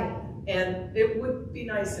 budget the money. Right. And it would be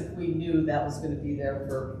nice if we knew that was gonna be there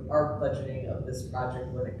for our budgeting of this project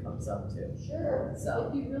when it comes up to. Sure. So,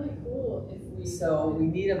 It'd be really cool if we. so we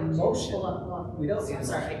need a motion. Hold on. We don't need I'm a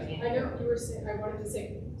sorry, motion. I can't. I know you were saying, I wanted to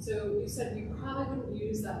say, so you said we probably wouldn't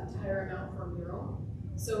use that entire amount for a mural.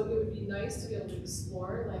 So it would be nice to be able to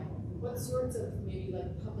explore, like, what sorts of maybe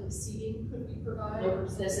like public seating could we provide? Nope,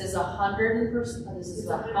 this is 100%. This is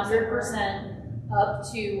 100% up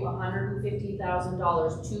to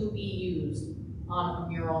 $150,000 to be used on a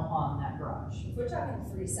mural on that garage. If we're talking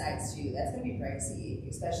 3 sides too, that's gonna be pricey,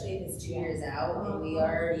 especially if it's 2 years out and we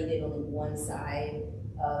already did only 1 side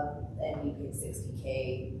and we paid $60K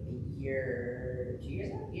a year, 2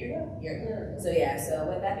 years ago, year ago. So yeah, so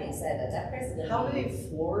with that being said, that price is gonna be. How many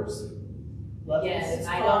floors? Levels? Yes,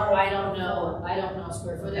 I don't know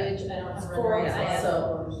square footage, I don't have renderings. I have-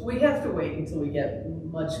 So we have to wait until we get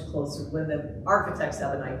much closer, when the architects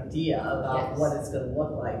have an idea about Yes. what it's gonna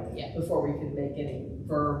look like, Yeah. before we can make any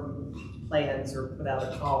firm plans or put out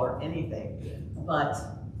a call or anything. But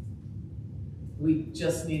we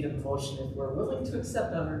just need a motion if we're willing to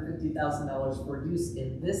accept $150,000 for use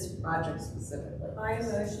in this project specifically. I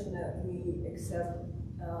motion that we accept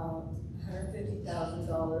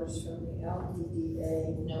 $150,000 from the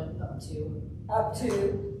LDDA No, up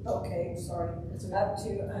to, okay, sorry, up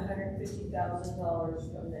to $150,000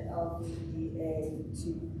 from the LDDA to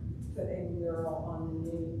put a mural on the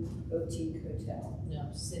new boutique hotel. no,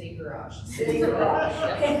 city garage. City garage.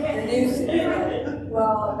 The new city garage.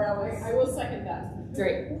 Well, that was. I will second that.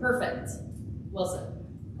 Great, perfect. Well said.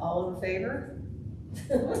 All in favor?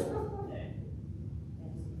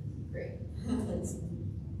 Great. That's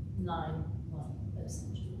 9-1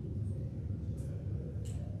 abstention.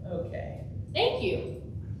 Okay. Thank you.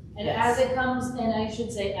 And Yes. as it comes, and I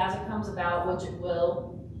should say, as it comes about, which it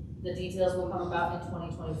will, the details will come about in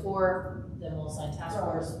 2024, then we'll sign task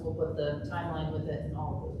force, we'll put the timeline with it and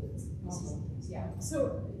all of those things. Yeah.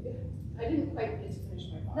 So I didn't quite get to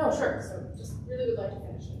finish my thought. No, sure. So just really would like to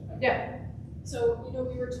finish it. Yeah. So, you know,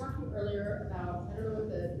 we were talking earlier about, I don't know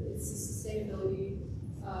what it's a sustainability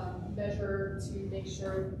measure to make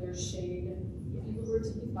sure that there's shade and people who are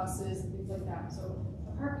taking buses and things like that. So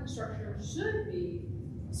a parking structure should be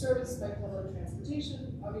serviced by public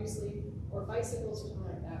transportation, obviously, or bicycles or something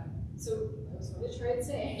like that. So I was going to try and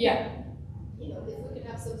say, you know, if we can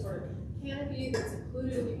have some sort of canopy that's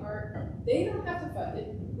included in the art, they don't have to fund it.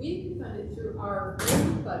 We can fund it through our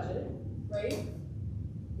own budget, right?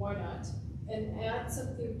 Why not? And add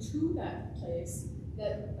something to that place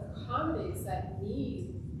that accommodates that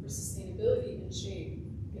need for sustainability and shade.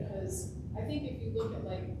 Because I think if you look at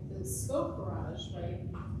like the Spoke Garage, right,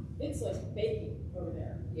 it's like baking over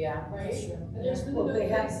there. Yeah. Right? Sure. And there's really Well, no they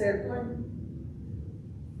have place-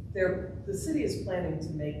 the city is planning to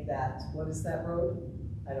make that, what is that road?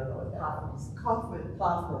 I don't know what that is.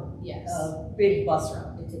 Kaufman. Yes. Big bus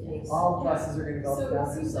route. It's a big. All buses are gonna go So down it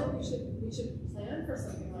there, seems so. like we should plan for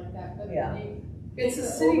something like that, but Yeah. maybe It's a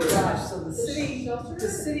city garage, so the shelter?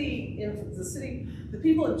 city, the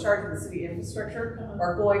people in charge of the city infrastructure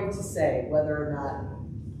are going to say whether or not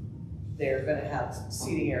they're gonna have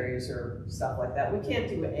seating areas or stuff like that. We can't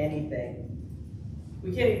do anything.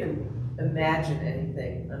 We can't even imagine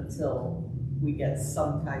anything until we get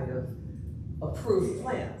some kind of approved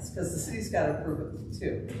plans, because the city's gotta approve it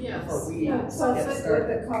too. Yes. Before we Yeah, so get it's started.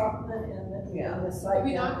 with the Kaufman and Yeah. the Do site.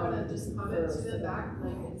 we not down want to just comment to for- them back,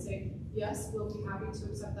 like, and say, yes, we'll be happy to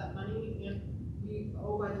accept that money, and we,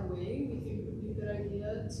 oh, by the way, we think it would be a good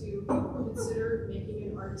idea to consider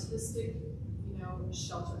making an artistic, you know,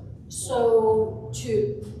 shelter. So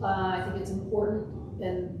I think it's important,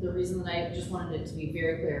 and the reason that I just wanted it to be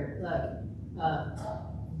very clear,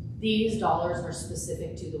 these dollars are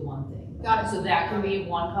specific to the one thing. Got it. So that can be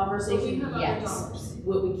one But we conversation, have other yes. dollars.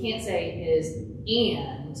 What we can't say is,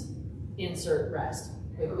 and insert rest.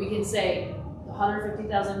 Like, we can say,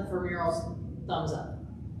 150,000 for murals, thumbs up.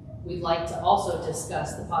 We'd like to also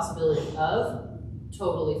discuss the possibility of,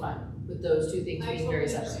 totally fine, with those two things I being very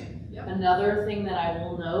totally separate. understand, yep. Another thing that I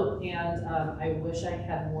will note, and I wish I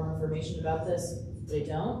had more information about this, but I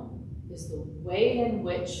don't, is the way in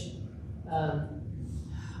which,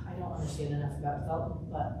 I don't understand enough about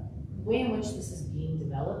development, but the way in which this is being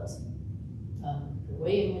developed, the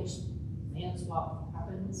way in which land swap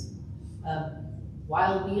happens,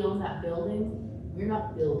 while we own that building, we're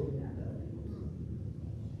not building that building.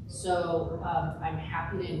 So I'm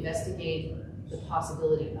happy to investigate the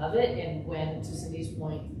possibility of it, and when, to Cindy's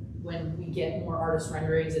point, when we get more artist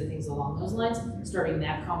renderings and things along those lines, starting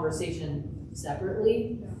that conversation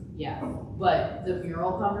separately, yeah. But the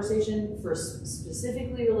mural conversation for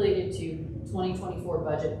specifically related to 2024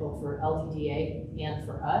 budget, both for LTDA and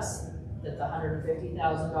for us, that the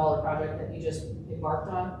 $150,000 project that you just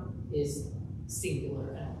embarked on is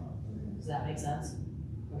singular. Does that make sense?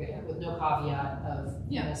 Okay, with no caveat of.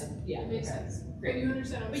 Yeah. Yeah. It makes okay. sense. Great. You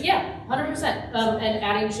understand? But yeah, 100%. And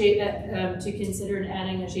adding shade, to consider and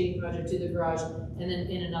adding a shading project to the garage, and then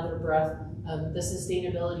in another breath, the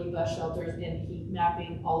sustainability bus shelters and heat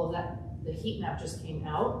mapping, all of that. The heat map just came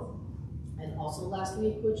out, and also last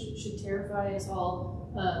week, which should terrify us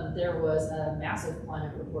all, there was a massive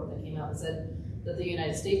climate report that came out that said that the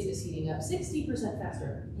United States is heating up 60%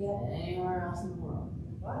 faster than anywhere else in the world.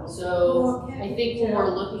 Wow. So Okay. I think when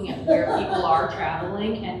we're looking at where people are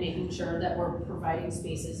traveling and making sure that we're providing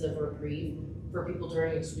spaces of reprieve for people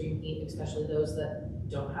during extreme heat, especially those that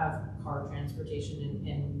don't have car transportation,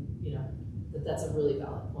 and you know, that's a really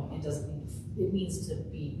valid point. It doesn't mean, it needs to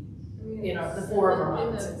be, you know, the four of our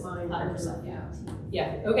minds. 100%, yeah.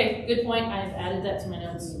 Yeah, okay, good point. I've added that to my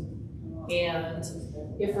notes. And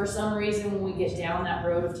if for some reason when we get down that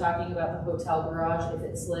road of talking about the hotel garage, if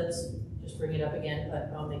it slips, just bring it up again,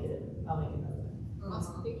 but I'll make it another one.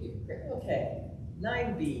 Awesome, thank you. Great. Okay,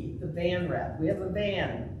 9B, the van rep. We have a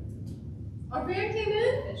van. Our van came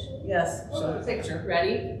in? Yes, show the picture.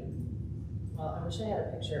 Ready? Well, I wish I had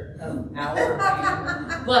a picture of our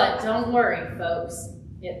van, but don't worry, folks.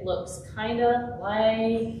 It looks kind of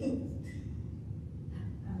like.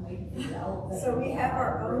 I'm waiting for the elevator. So we have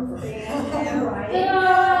our own van now, right?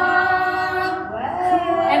 Ta-da!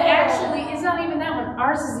 And actually, it's not even that one.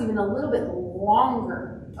 Ours is even a little bit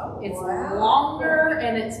longer. Oh, It's wow. longer,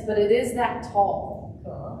 and but it is that tall.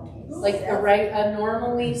 Like a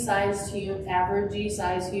normally sized human, averagey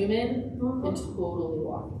sized human, can totally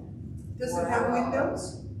walk. Does it have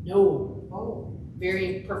windows? No, Oh.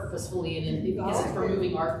 very purposefully, and because it's for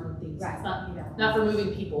moving art and things. Right. It's not for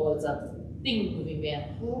moving people. It's a thing moving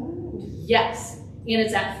van. Yes, and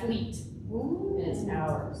it's at Fleet, and it's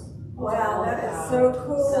ours. Wow, that is so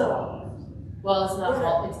cool. Well, it's not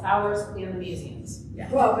all. It's ours and the museum's.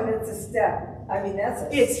 Well, but it's a step I mean, that's a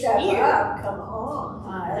It's step here. up, come on.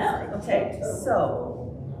 I That's Okay, like-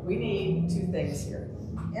 so we need two things here.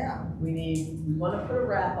 Yeah. We want to put a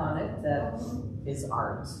wrap on it that is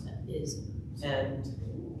art Is, and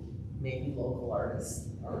maybe local artists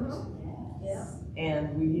art. Yeah.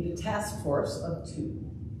 And we need a task force of 2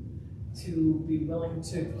 to be willing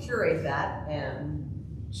to curate that and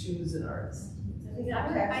choose an artist.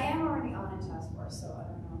 I am already on a task force, so I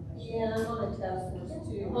don't know if I should. Yeah, I'm on a task force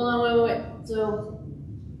too. hold on, wait. So,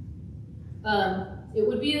 it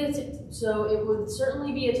would be, it would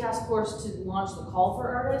certainly be a task force to launch the call for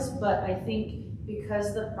artists, but I think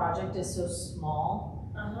because the project is so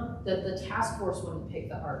small, that the task force wouldn't pick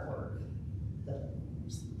the artwork.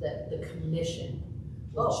 The commission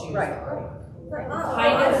will Oh, choose right, the artwork. Right.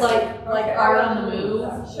 Kind of like Okay. art on the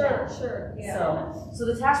move. Sure, sure, yeah. So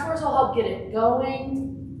the task force will help get it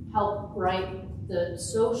going, help write the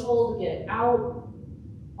social, get it out,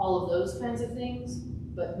 all of those kinds of things,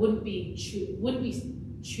 but wouldn't be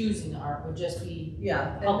choosing the art, would just be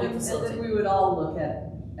Yeah, Helping and facilitate. then we would all look at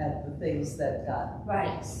the things that got Right,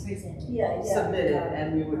 Yes. presented. Yeah, yeah. submitted yeah.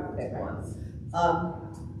 and we would pick one.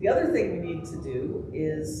 The other thing we need to do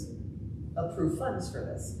is approve funds for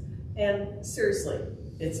this. And seriously,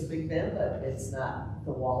 it's a big bin, but it's not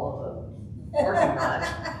the wall of a parking lot.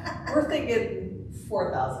 We're thinking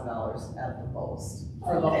 $4,000 at the most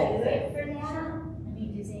for the whole Do thing. it for now? I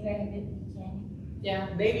mean, does anybody have a can? Yeah.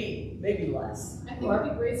 Maybe less. I think it'd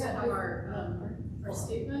be great to have our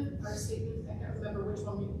statement, I can't remember which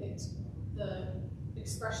one we picked. The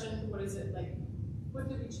expression, what is it, like, what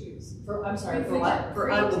did we choose? I'm sorry, for what? For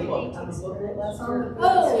on the book last year.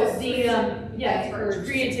 Oh, Yes.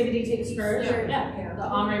 creativity takes courage, Yeah. yeah, the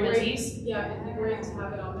Henri Matisse, Yeah, it'd be great to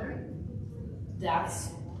have it on there.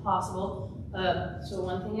 that's possible. So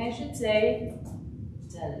one thing I should say,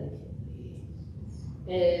 delicately,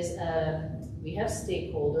 is, we have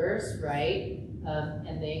stakeholders, right?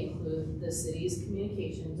 And they include the city's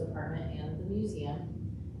communications department and the museum.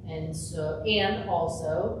 And so, and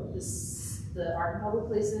also, the Art and Public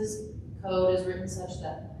Places Code is written such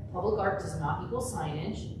that public art does not equal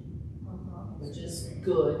signage, which is a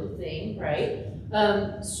good thing, right?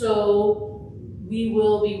 So we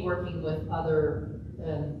will be working with other,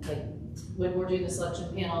 like when we're doing the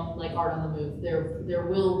selection panel, like Art on the Move, there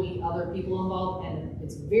will be other people involved, and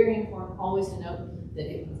it's very important always to note that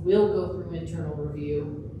it will go through internal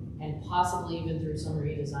review and possibly even through some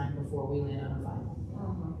redesign before we land on a final.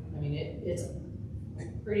 I mean, it's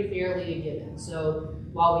pretty fairly a given. So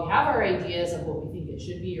while we have our ideas of what we think it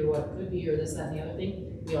should be or what it could be or this, that, and the other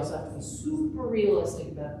thing, we also have to be super realistic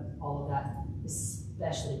about all of that,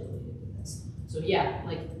 especially related to this. So yeah,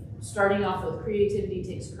 like starting off with creativity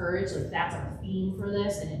takes courage, like that's our theme for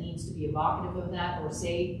this, and it needs to be evocative of that, or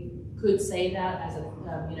could say that as a,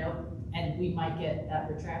 and we might get that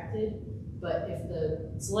retracted. But if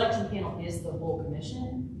the selection panel is the whole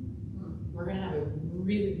commission, we're gonna have a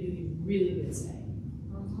really, really, really good say.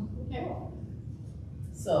 Okay.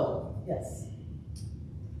 So, yes.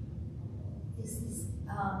 This is,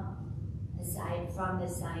 aside from the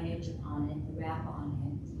signage on it, the wrap on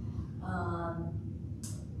it,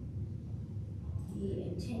 the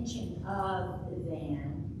intention of the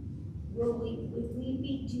van, would we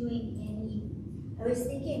be doing any, I was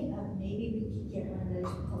thinking of maybe we could get one of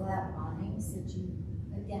those pull-out awnings that you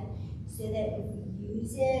put down, so that if we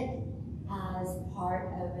use it as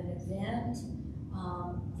part of an event,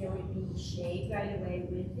 there would be shade right away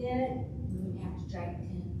with it. We wouldn't have to drag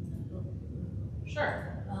tent. Sure.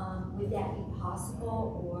 Would that be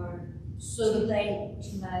possible, or So too late,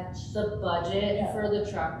 too much? the budget for the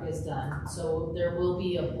truck is done. So there will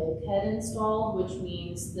be a bulkhead installed, which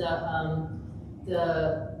means the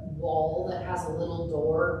wall that has a little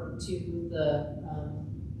door to the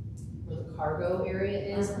where the cargo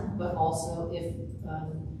area is, but also if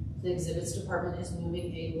the exhibits department is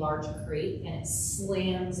moving a large crate and it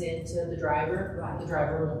slams into the driver, the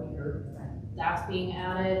driver won't be hurt. That's being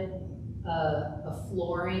added. A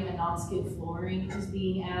flooring, a non-skid flooring is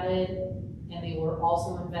being added, and they were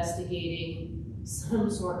also investigating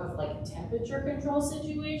some sort of like temperature control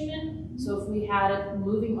situation. So if we had it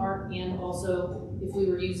moving art, and also if we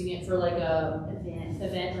were using it for like a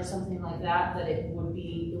event or something like that, that it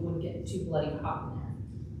wouldn't get too bloody hot in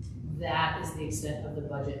there. That is the extent of the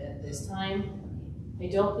budget at this time. I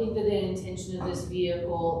don't think that the intention of this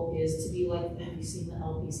vehicle is to be like, have you seen the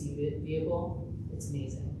LPC vehicle? It's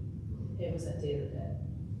amazing. It was at Day of the Dead.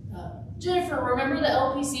 Jennifer, remember the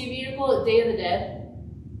LPC vehicle at Day of the Dead?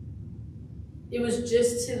 It was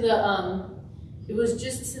just to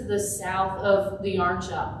the south of the yarn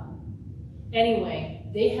shop. Anyway,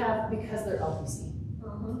 they have, because they're LPC,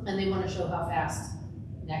 and they want to show how fast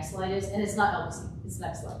next light is, and it's not LBC, it's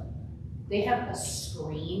next light. They have a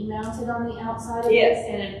screen mounted on the outside of Yes.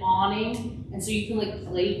 it and an awning, and so you can like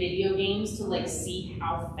play video games to like see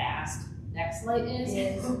how fast next light is.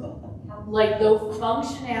 Like the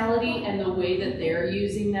functionality and the way that they're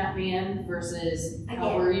using that van versus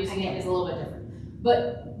how we're using it is a little bit different.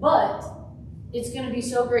 But it's going to be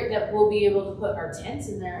so great that we'll be able to put our tents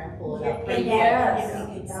in there and pull it out pretty quick.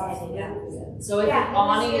 So I think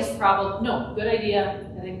awning is probably, no, good idea.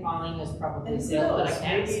 I think awning is probably And sale, but I so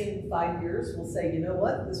can't. maybe in 5 years, we'll say, you know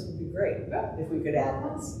what, this would be great if we could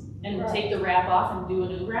add this. And take the wrap off and do a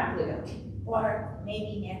new wrap. Or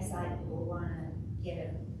maybe next time we'll wanna get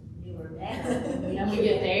a newer van. And we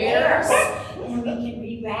get theirs. And we can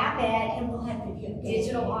rewrap it and we'll have to do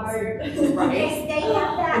digital art. Right. Yes, they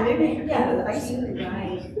have that. And maybe you could Yeah, put an ice cream.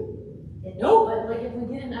 right. No, but like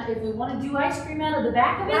if we want to do ice cream out of the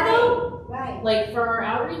back of it though, Right. like for our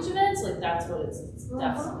outreach events, like that's what it's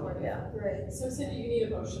definitely. Yeah. Great. So Cindy, you need a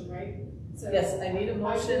motion, right? So Yes, I need a I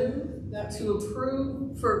motion move that to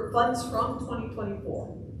approve for funds from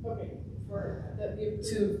 2024 okay, for that we approve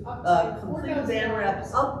to up to complete van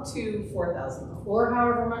wraps up to $4,000. Or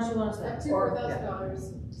however much you want to Up spend. to Or-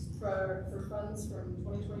 $4,000 for funds from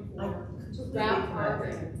 2024 I to wrap our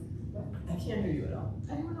van. I can't hear you at all.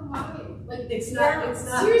 I don't know why. Like It's not.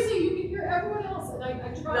 seriously, you can hear everyone else, and I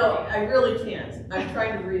tried. No, I really can't. I'm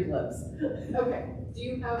trying to read lips. Okay. Do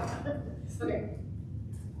you have? Okay.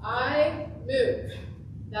 I move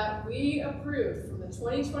that we approve from the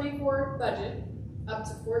 2024 budget up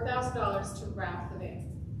to $4,000 to wrap the van.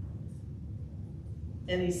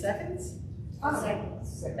 Any seconds?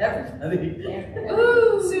 Second. Everybody.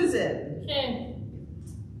 Woo! Susan, Okay.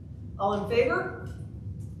 all in favor?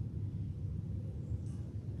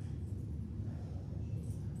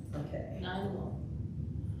 Okay. 9-1.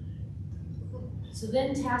 So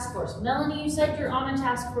then task force. Melanie, you said you're on a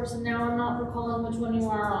task force and now I'm not recalling which one you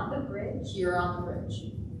are on. The bridge. You're on the bridge.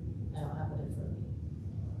 I don't have it in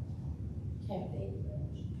front of me.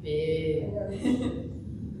 Okay. Big.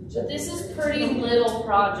 But this is pretty little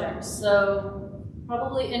project, so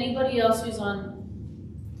probably anybody else who's on,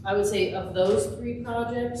 I would say of those 3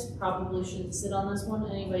 projects, probably shouldn't sit on this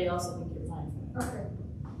one. Anybody else, I think you're fine for. Okay.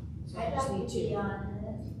 So I I'd just like need to be you. on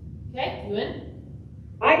Okay, you in?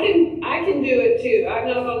 I can do it too. I'm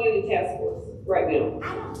not on any task force right now. it.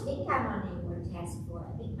 I don't think I'm on any more task force.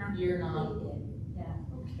 I think I'm You're not. completed. Yeah.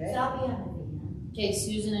 So Okay. I'll be on the van. Okay,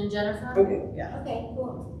 Susan and Jennifer? Okay, Okay,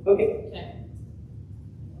 cool. okay. Okay.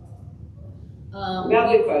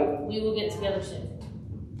 That'll be fun. We will get together soon.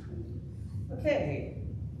 Okay.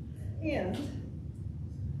 And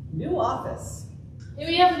new office. Here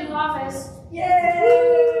we have a new office.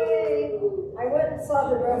 Yay! I went and saw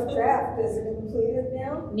the rough draft. Is it completed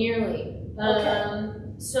now? Nearly. Okay.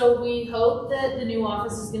 So we hope that the new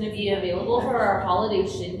office is going to be available for our holiday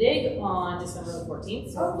shindig on December the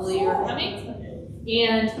 14th. So hopefully you're coming.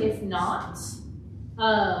 And if not,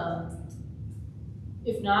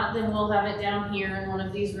 then we'll have it down here in one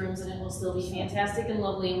of these rooms and it will still be fantastic and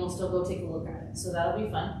lovely and we'll still go take a look at it. So that'll be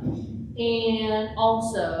fun. And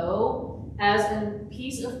also, as a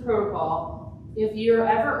piece of protocol, if you're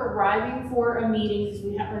ever arriving for a meeting, because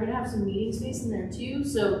we're going to have some meeting space in there too,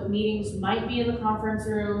 so meetings might be in the conference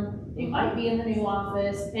room, they might be in the new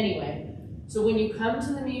office, anyway. So when you come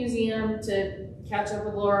to the museum to catch up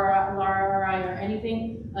with Laura or I or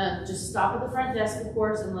anything, just stop at the front desk, of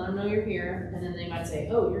course, and let them know you're here, and then they might say,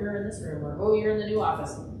 oh, you're in this room, or oh, you're in the new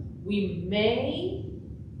office. We may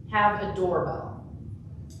have a doorbell.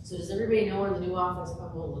 So does everybody know where the new office, oh,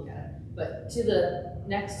 we'll look at it. But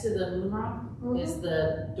next to the moon rock is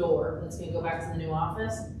the door that's gonna go back to the new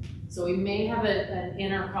office. So we may have an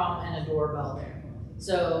intercom and a doorbell there.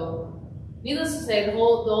 So needless to say, the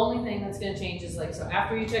only thing that's gonna change is like, so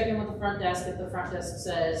after you check in with the front desk, if the front desk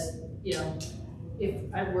says, you know, if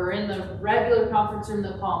we're in the regular conference room,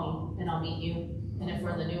 they'll call me and I'll meet you. And if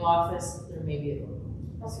we're in the new office, there may be a doorbell.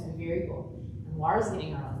 That's gonna be very cool. And Laura's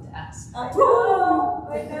getting her own desk. I know.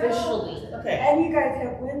 Officially. Okay. And you guys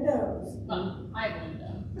have windows. I have a window.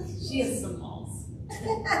 She has some walls.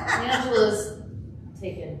 Angela's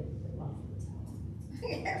taken one.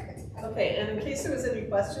 Okay, and in case there was any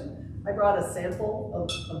question, I brought a sample of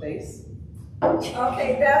a vase.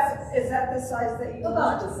 Okay, is that the size that you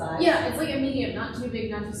About want? the size. Yeah, it's like a medium, not too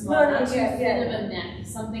big, not too small, No, not too yeah, thin yeah. of a neck.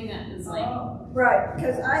 Something that is like, Right,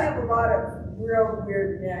 because I have a lot of real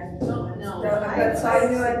weird neck. no. But so I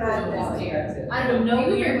knew I'm not No, that. it's weird. I I don't know,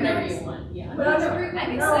 You weird, can whatever mix. you want, yeah. But I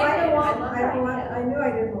don't want I knew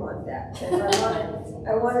I didn't want that, because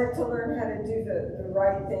I wanted to learn how to do the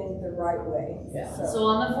right thing the right way. Yeah. So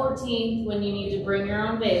on the 14th, when you need to bring your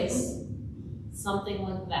own base, something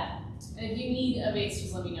like that. And if you need a base,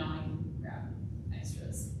 just let me know. I can grab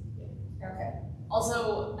extras. Okay.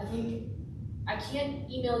 Also, I think I can't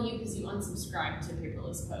email you because you unsubscribed to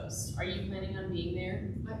Paperless Post. Are you planning on being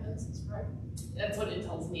there? I unsubscribe. That's what it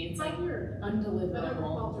tells me. It's like weird. I never undeliverable.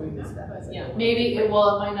 recall doing that, but Yeah, maybe it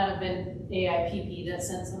might not have been AIPP that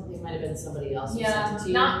sent something. It might have been somebody else who Yeah, sent it to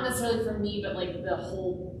you. not necessarily for me, but like the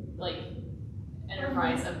whole like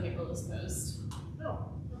enterprise of Paperless Post. Oh,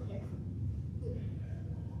 okay.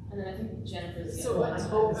 And then I think Jennifer's. So Well, what I'm time,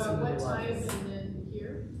 focusing what on time, this. and then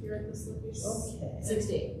here at this location? Okay. 6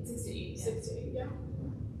 to 8. 6 to 8. 6 to 8, yeah.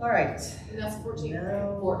 All right. And that's 14, right?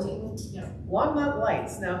 Now, 14. Longmont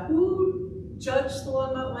Lights. Now, who judged the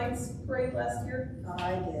Longmont Lights parade last year?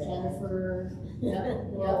 I did. Jennifer. Yeah.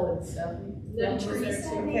 Well, and Stephanie. Then was there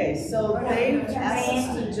too. Okay, so they've asked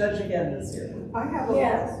us to judge again this year. I have a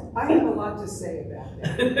Yes. lot, I have a lot to say about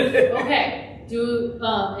that. Okay.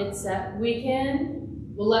 It's that weekend.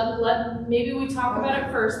 We'll let maybe we talk about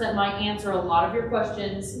it first. That might answer a lot of your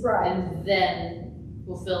questions, Right. and then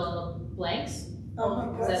we'll fill in the blanks.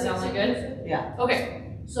 Does that sound like good? Yeah.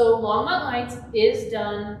 Okay, so Longmont Lights is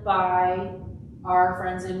done by our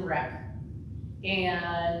friends in Rec.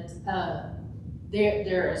 And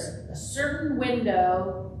there is a certain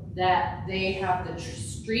window that they have the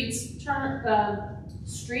streets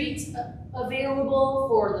available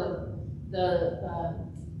for the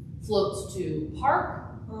floats to park,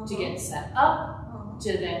 to get set up,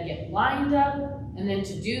 to then get lined up, and then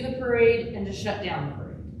to do the parade and to shut down the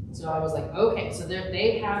parade. So I was like, okay, so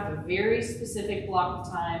they have a very specific block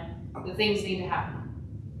of time that things need to happen.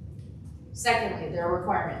 Secondly, their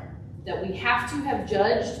requirement that we have to have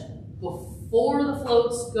judged before the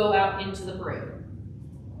floats go out into the parade.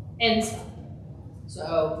 And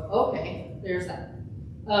so, okay, there's that.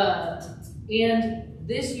 And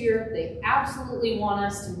this year, they absolutely want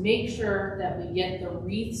us to make sure that we get the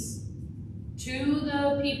wreaths to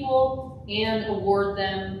the people and award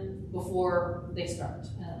them before they start.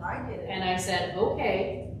 I did it. And I said,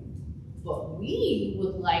 okay, but we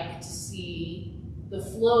would like to see the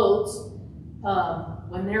floats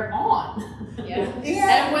when they're on. Yeah.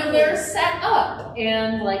 And when they're set up.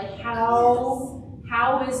 And like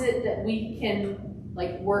how is it that we can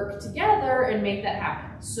like work together and make that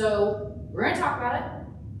happen? So we're gonna talk about it.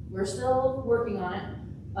 We're still working on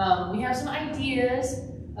it. We have some ideas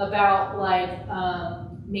about like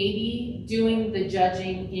maybe doing the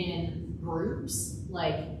judging in groups.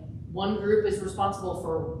 Like one group is responsible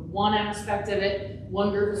for one aspect of it,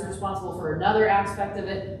 one group is responsible for another aspect of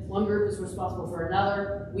it, one group is responsible for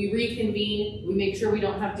another. We reconvene, we make sure we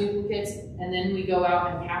don't have duplicates, and then we go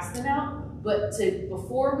out and pass them out. But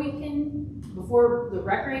before the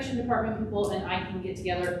recreation department people and I can get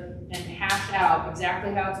together and hash out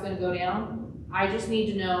exactly how it's going to go down, I just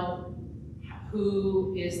need to know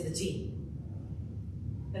who is the team.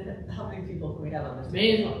 And how many people can we have on this? As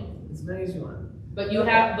many as you want. As many as you want. But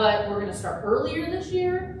but we're going to start earlier this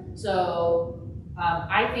year, so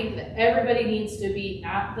I think that everybody needs to be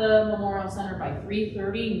at the Memorial Center by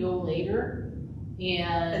 3:30, no later.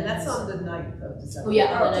 And that's on the 9th of December. Oh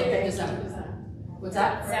yeah, on the 9th Okay. of December. What's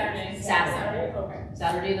that? Saturday. Okay.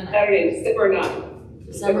 Saturday the 9th. Saturday, December 9th.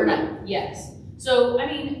 December 9th, yes. So, I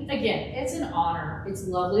mean, again, it's an honor. It's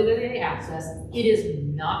lovely that they asked us. It is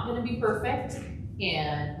not going to be perfect,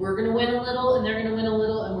 and we're going to win a little, and they're going to win a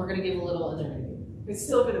little, and we're going to give a little, and they're going to give. It's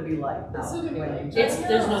still gonna be light. It's still gonna be light. There's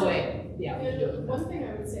no way. Yeah. And one thing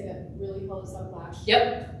I would say that really held us up last Yep.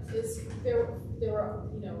 year is there were,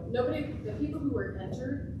 nobody, the people who were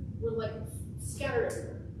entered were like scattered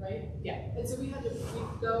everywhere, right? Yeah. And so we'd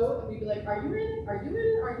go and we'd be like, are you in? Are you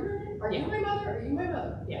in? Are you in? Are you my mother? Are you my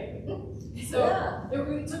mother? Yeah. So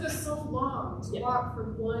it took us so long to Yeah. walk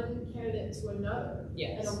from one candidate to another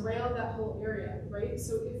Yes. and around that whole area, right?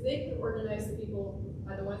 So if they could organize the people,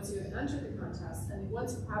 the ones who have entered the contest and the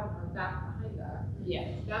ones who haven't are back behind that, Yeah.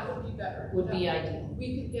 that would be better. Would be That ideal.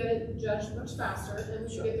 we could get it judged much faster and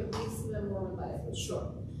we Sure. could get the wreaths to them more reliably.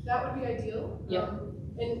 Sure. That would be ideal. Yep.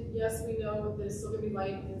 And yes, we know that it's still gonna be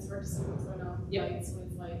light and it's hard to see what's going on with Yep. lights when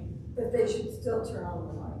it's light. But they should still turn on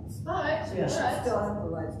the lights. But, Yeah. Still have the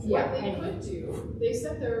lights. Yeah. what they could do, they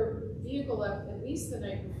set their vehicle up at least the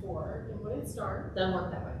night before, and when it's dark. Doesn't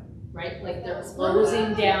work that way, right? Like they're Well,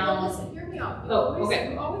 closing down. Listen, hear me out. Oh,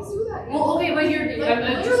 okay. You always do that. Well, okay, but you're, Like,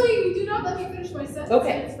 I'm just, literally, you do not let me finish my sentence,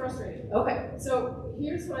 Okay. and it's frustrating. okay. So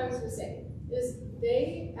here's what I was gonna say, is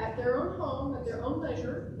they, at their own home, at their own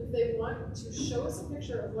leisure, if they want to show us a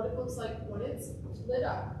picture of what it looks like when it's lit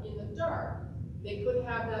up in the dark, they could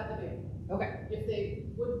have that available. Okay. If they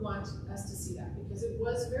would want us to see that, because it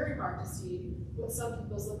was very hard to see what some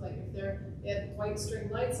people's look like. If they had white string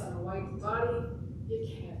lights on a white body, you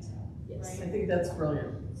can't tell. Yes. Right? I think that's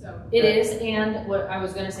brilliant. So It is, and what I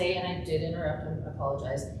was gonna say, and I did interrupt, and I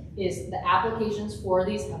apologize, is the applications for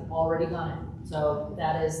these have already gone in. So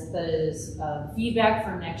that is feedback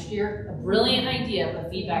for next year, a brilliant idea, but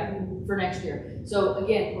feedback for next year. So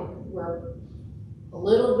again, we're a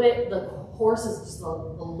little bit, the horse is just a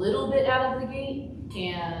little bit out of the gate,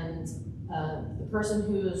 and the person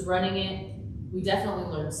who is running it, we definitely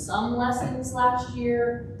learned some lessons last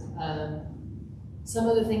year. Some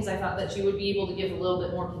of the things I thought that she would be able to give a little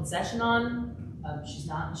bit more concession on, she's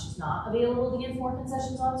not available to give more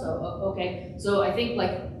concessions on, so okay. So I think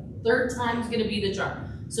like third time's gonna be the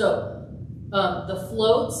charm. So the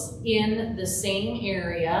floats in the same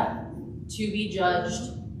area to be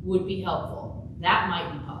judged would be helpful. That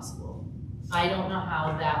might be possible. I don't know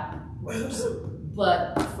how that works,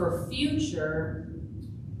 but for future,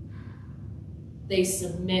 they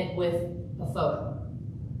submit with a photo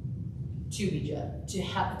to be judged, to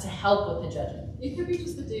help with the judging. it could be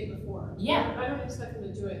just the day before. Yeah. I don't expect them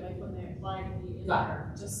to do it like when they apply to be in Got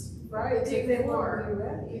there. Just Right, the day if they before. want to be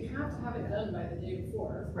ready. You have to have it done by the day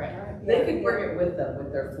before. Right. They could bring it with them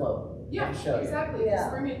with their float. Yeah, and show you. exactly. Yeah.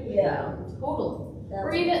 Just bring it with Yeah. you. Totally. That's-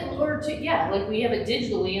 Or even, like we have it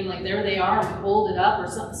digitally and like there they are, we hold it up or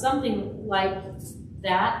something like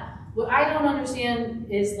that. What I don't understand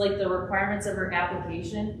is like the requirements of her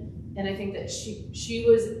application. And I think that she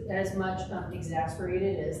was as much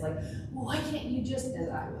exasperated as like, well, why can't you just, as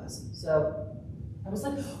I was. So I was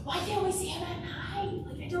like, why can't we see him at night?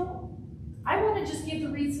 Like I want to just give the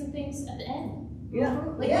wreaths and things at the end. Yeah.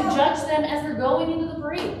 Like Yeah. we judge them as they're going into the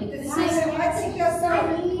parade. Like this is, I think that's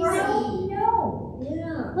I so don't know.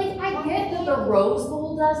 Yeah. Like, I get that the Rose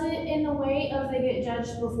Bowl does it in the way of they get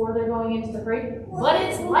judged before they're going into the parade, but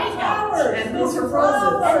it's light out. And those are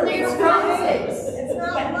roses. And they're roses. It's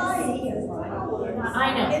not light, it's flowers.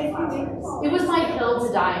 I know. It was my hill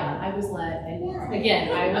to die on. I was let, and again,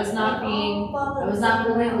 I was not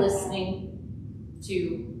really listening to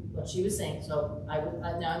what she was saying, so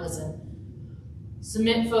now I listen.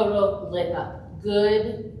 Submit photo, lit up.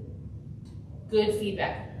 Good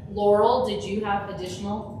feedback. Laurel, did you have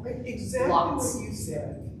additional? Exactly Lots. what you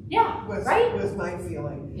said Yeah, was, right? was my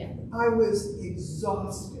feeling. Yeah. I was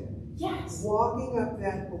exhausted Yes. walking up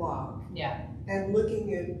that block Yeah. and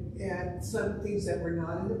looking at some things that were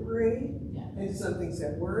not in the parade Yeah. and some things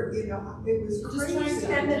that were, it was Just trying crazy.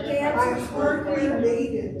 to And the I dancers were hardly there.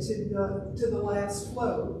 made it to the last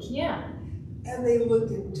float, Yeah. and they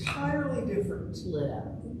looked entirely different, Lit up.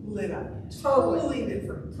 lit up, Totally. totally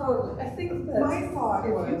different. Totally. I think that My thought if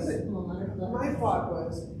you was, could, Well, let her- my thought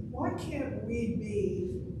was, why can't we be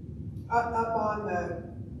up on the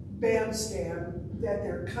bandstand that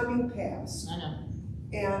they're coming past I know.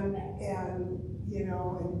 and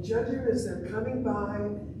judge them as they're coming by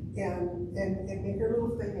and make a little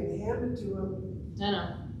thing and hand it to them. I know.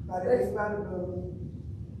 Bada bing, bada boom.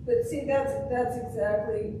 But see, that's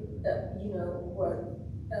exactly, what,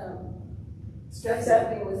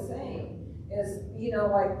 Stephanie was saying, is,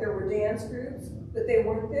 like there were dance groups, but they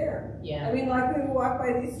weren't there. Yeah. I mean, like we would walk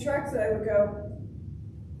by these trucks and I would go,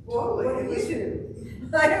 Totally. what do you do?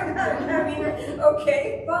 I don't know, I mean,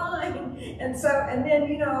 okay, fine. And then,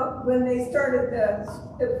 when they started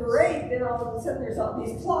the parade, then all of a sudden there's all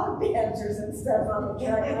these clog dancers and stuff on the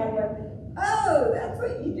track and I went, oh, that's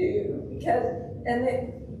what you do,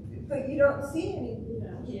 but you don't see any.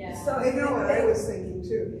 Yeah. So I know what I was thinking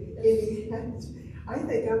too. In the end, I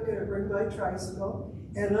think I'm gonna bring my tricycle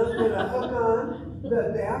and I'm gonna hook on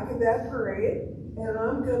the back of that parade and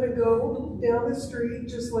I'm gonna go down the street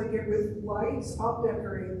just like it with lights. I'll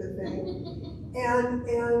decorate the thing. And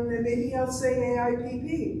maybe I'll say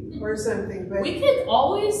AIPP or something, but We could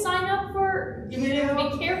always sign up for, be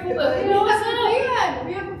careful, but we We always have a sign up. band.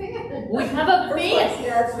 We have a band. We have a band.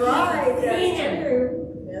 That's right, Man. that's true.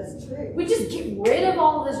 That's true. We just get rid of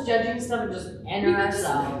all this judging stuff and just enter We could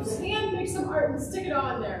ourselves. just hand make some art and stick it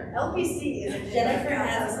on there. LPC is Jennifer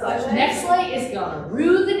has a question. Next light is gonna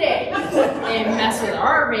rue the day and mess with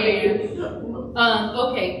our band.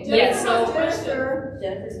 Okay, yeah, so,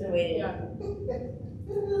 Jennifer's been waiting. Yeah.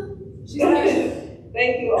 She's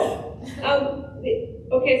Thank you all.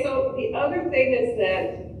 Okay, so the other thing is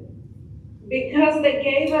that because they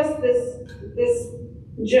gave us this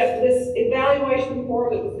evaluation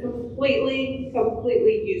form that was completely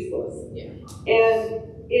useless. Yeah. And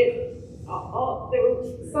there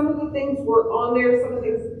was, some of the things were on there,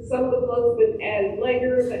 some of the floats been added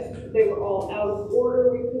later, that they were all out of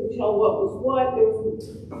order, we couldn't tell what was what,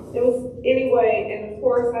 anyway, and of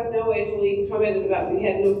course, I know Angeline commented about we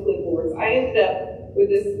had no clipboards. I ended up with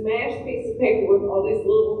this smashed piece of paper with all these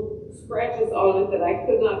little scratches on it that I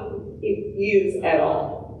could not use at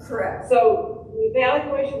all. Correct. So the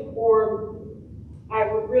evaluation form,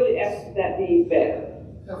 I would really ask that be better,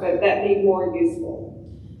 but that be more useful.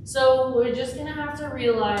 So we're just gonna have to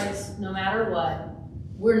realize, no matter what,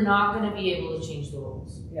 we're not gonna be able to change the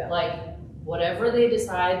rules. Yeah. Like, whatever they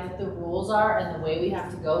decide that the rules are and the way we have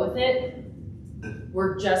to go with it,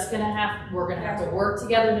 we're gonna have to work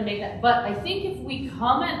together to make that. But I think if we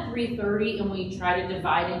come at 3:30 and we try to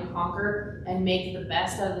divide and conquer and make the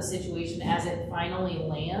best out of the situation as it finally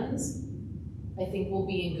lands, I think we'll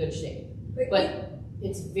be in good shape. But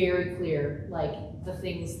it's very clear, like, the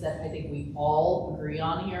things that I think we all agree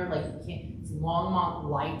on here, like, it's Longmont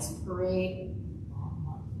Lights Parade.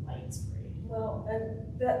 Longmont Lights Parade. Well,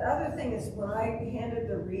 and the other thing is when I handed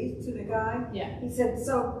the wreath to the guy, Yeah. he said,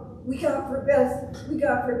 "So we got for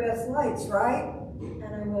best lights, right?" And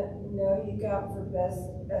I went, "No, you got for best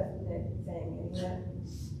ethnic thing." And he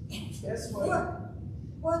went, Guess what?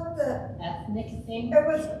 What the? Ethnic thing?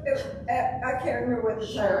 I can't remember what the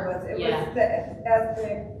title was. It was the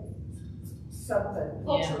ethnic something.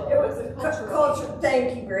 Cultural. It was a culture.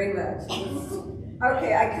 Thank you very much.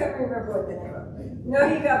 Okay, I couldn't remember what the name of it. No,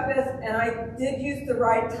 you got best, and I did use the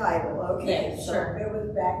right title. Okay, Yeah, so sure. it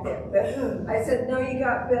was back there. But I said, "No, you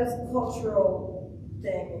got best cultural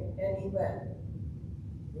thing," and he went,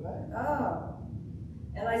 What? "Oh."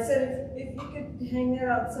 And I said, if you could hang that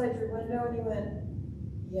outside your window," and he went,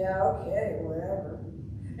 "Yeah, okay, whatever."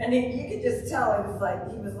 And you could just tell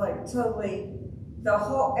he was like totally,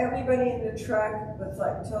 everybody in the truck was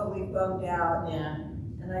like totally bummed out. Yeah.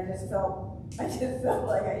 And I just felt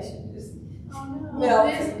like I should just Oh, no. melt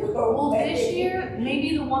This, and go well, away. this year,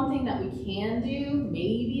 maybe the one thing that we can do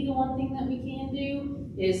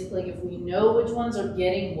is, like, if we know which ones are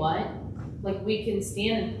getting what, like, we can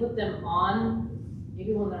stand and put them on,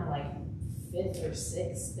 maybe when they're like 5th or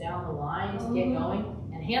 6th down the line to get going,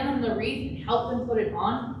 and hand them the wreath and help them put it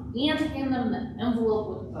on, and hand them the envelope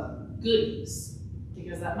with the goodies.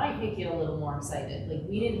 Because that might make you a little more excited. Like,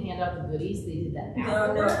 we didn't hand out the goodies, they did that No,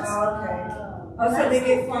 afterwards. okay. Oh, so they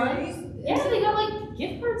get goodies? Yeah, they got like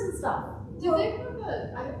gift cards and stuff. Did they have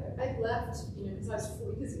I left, because I was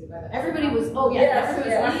fully busy by that. Everybody was, everybody was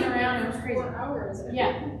running around, it was crazy. 4 hours.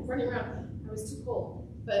 Yeah. Running around. I was too cold.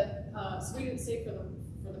 But, so we didn't stay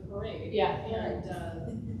for the parade. Yeah. And,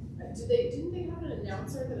 didn't they have an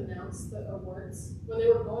announcer that announced the awards when they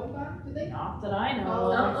were going back? Did they? Not that I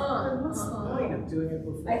know Oh, of. what's the Point of doing it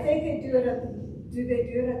before. I think they do it do they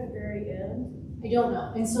do it at the very end? I don't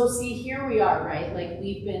know. And so see, here we are, right? Like,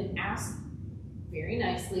 we've been asked very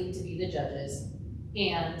nicely to be the judges,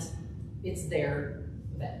 and it's their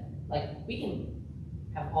event. Like, we can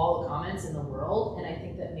have all the comments in the world, and I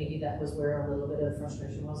think that maybe that was where a little bit of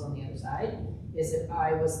frustration was on the other side, is that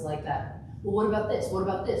I was like that, well, what about this? What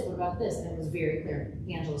about this? What about this? And it was very clear,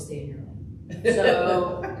 Angela, stay in your lane.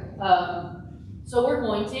 So, so we're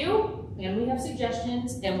going to, and we have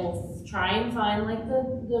suggestions, and we'll try and find like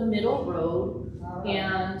the middle road,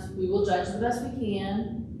 and we will judge the best we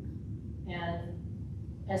can, and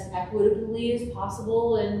as equitably as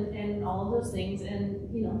possible, and all of those things, and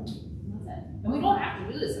that's it. And we don't have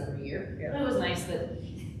to do this every year. Yeah. But it was nice that,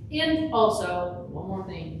 and also, one more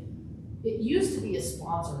thing, it used to be a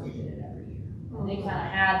sponsor who did it every year. And they kind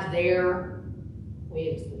of had their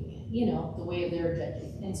way of doing it, the way of their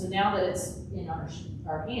judging. And so now that it's in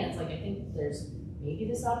our hands, like, I think there's maybe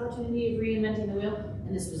this opportunity of reinventing the wheel,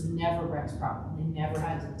 and this was never Breck's problem. They never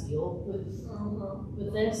had to deal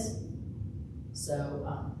with this. So,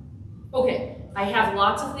 okay, I have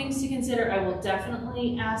lots of things to consider. I will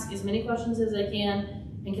definitely ask as many questions as I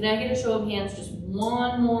can. And can I get a show of hands just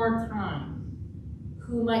one more time?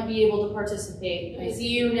 Who might be able to participate? I see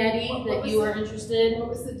you, Nettie, that you are interested. What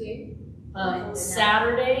was the date?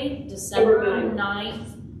 Saturday, December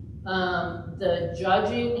 9th. The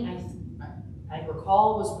judging, I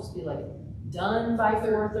recall, was supposed to be like done by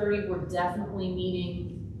 4:30. We're definitely meeting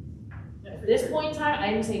at this point in time.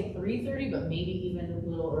 I'm saying 3:30, but maybe even a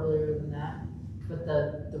little earlier than that. But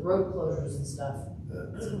the road closures and stuff,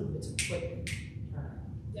 it's a quick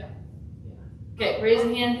turnaround. Yeah. Okay, raise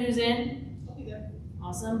a hand. Who's in? I'll be there.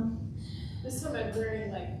 Awesome. This time I'm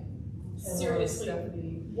wearing like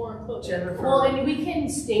seriously warm clothes. Jennifer. Well, and we can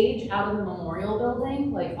stage out of the memorial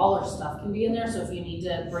building, like all our stuff can be in there, so if you need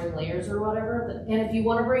to bring layers or whatever, and if you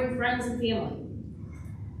want to bring friends and family,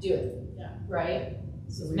 do it. Yeah. Right?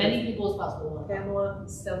 So As we many people as possible. have Pamela,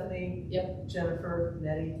 Stephanie. Yep. Jennifer,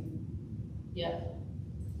 Nettie. Yep.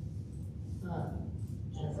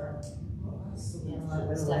 Jennifer, Went Pamela,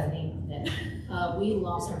 away. Stephanie, Nick. We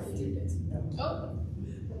lost our feed. Oh,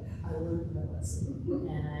 I learned my lesson.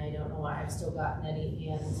 And I don't know why, I've still got Nettie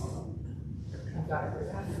and I've got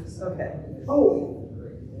her. Okay, Oh,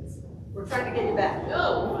 we're trying to get you back.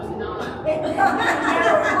 no, I'm not.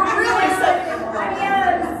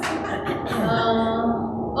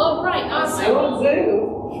 Oh, right, I'm on awesome.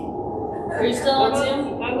 Zoom. Are you still on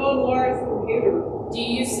Zoom? I'm on Laura's computer. Do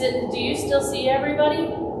you still see everybody?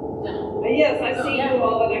 No. Yes, I see yeah. you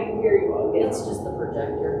all and I can hear you all, yes. It's just the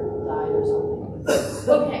projector died or something.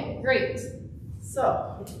 Okay, great.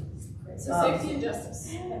 So, So safety and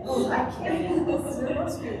justice. oh, I can't, there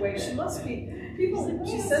must be a way, she must be, people,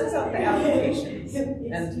 she sends out the applications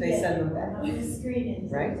and they send them back.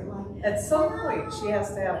 Right? At some point, she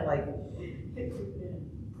has to have like,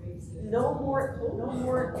 no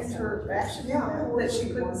more interaction that she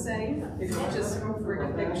couldn't say. If you just bring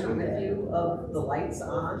a picture with you of the lights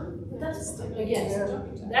on. That's,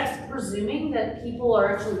 again, that's presuming that people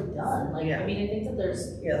are actually done. Like, I mean, I think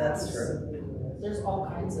that Yeah, that's true. there's all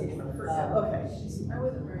kinds of, Okay. I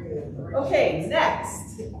wasn't very good. Okay,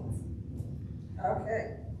 next.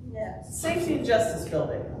 Okay, next. Safety and Justice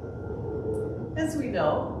Building. As we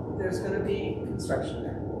know, there's going to be construction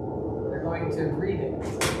there. They're going to redo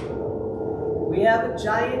it. We have a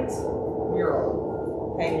giant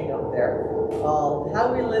mural hanging up there called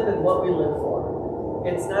How We Live and What We Live For.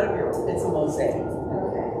 It's not a mural, it's a mosaic.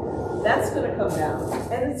 Okay. That's going to come down,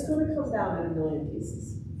 and it's going to come down in a million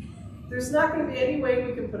pieces. There's not going to be any way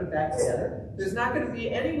we can put it back together. There's not going to be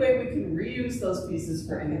any way we can reuse those pieces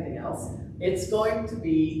for anything else. It's going to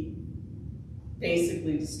be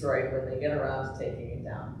basically destroyed when they get around to taking it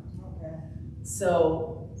down. Okay.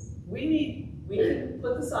 So we can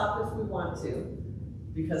put this off if we want to,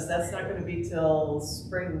 because that's not going to be till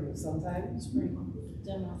spring sometime.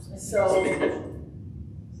 demos. So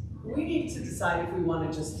we need to decide if we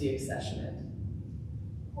want to just deaccession it.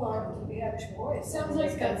 Well, we have choice. Sounds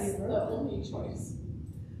like that's the only choice.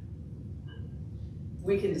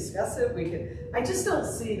 We can discuss it, I just don't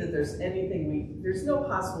see that there's anything there's no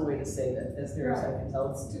possible way to save it, as near as I can tell.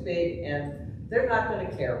 It's too big, and they're not going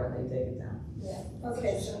to care when they take it down. Yeah,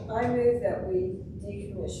 okay, so I move that we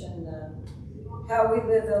decommission How We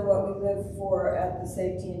Live and What We Live For at the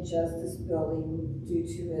Safety and Justice Building due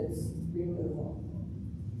to its removal.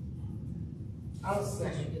 I'll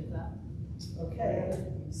Get that. Okay.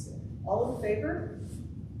 All in favor?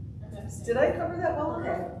 I'm abstaining. Did I cover that well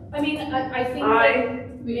enough? I mean, I think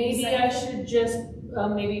that maybe I should just,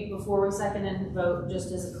 maybe before we second and vote,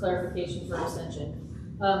 just as a clarification for extension.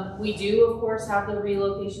 We do, of course, have the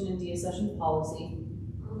relocation and deaccession policy.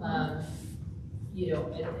 You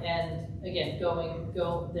know, and again,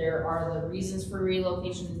 there are the reasons for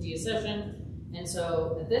relocation and deaccession. And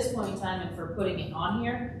so at this point in time, and for putting it on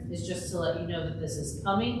here, is just to let you know that this is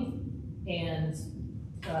coming and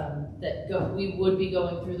we would be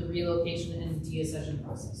going through the relocation and deaccession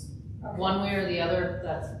process. Okay. One way or the other,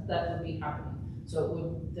 that would be happening.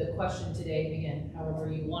 So the question today, again,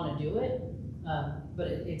 however you want to do it, but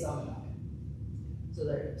it's on the docket. So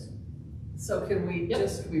there it is. So can we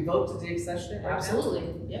we vote to deaccession it right now?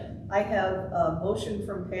 Absolutely, yep. I have a motion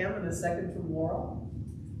from Pam and a second from Laurel.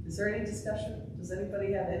 Is there any discussion? Does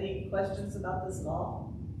anybody have any questions about this at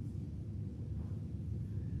all?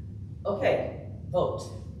 Okay, vote.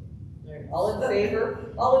 All in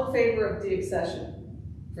favor of deaccession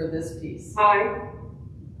for this piece? Aye.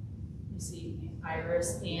 You see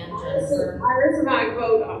Iris and Jennifer. Iris and I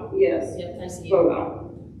vote on, yes. Yep, I see Vote you.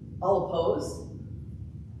 on. All opposed?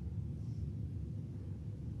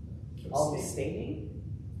 All abstaining?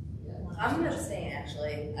 I'm gonna abstain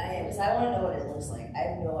actually, because I wanna know what it looks like. I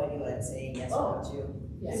have no idea what I'm saying yes or no to.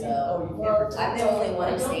 Yeah. So, Oh, you can't. I'm the only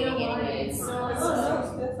one abstaining anyways.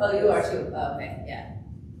 Oh, you are too? Oh, okay, yeah.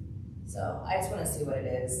 So I just wanna see what it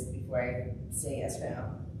is before I say yes or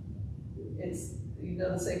no. It's, you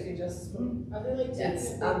know the safety and justice building? Are they like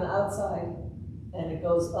It's on the outside, and it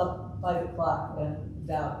goes up by the clock and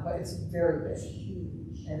down, but it's very big.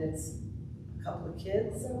 And it's a couple of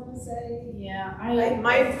kids, I wanna say. Yeah,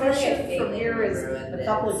 My impression I from here is remember a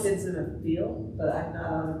couple of kids in a field, but I'm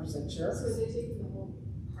not 100% sure. So are they taking the whole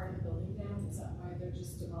part of the building down? Is that why they're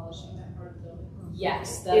just demolishing that part of the building?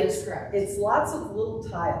 yes, that is correct. It's lots of little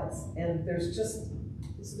tiles, and there's just,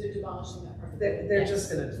 So they're demolishing that part of the they're building?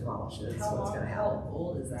 just gonna demolish it, that's what's gonna happen. How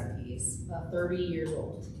old is that piece? About 30 years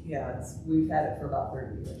old. Yeah, we've had it for about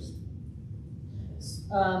 30 years. things.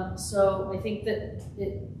 So I think that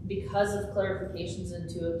because of clarifications and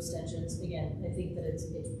 2 abstentions, again, I think that it's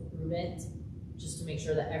prudent just to make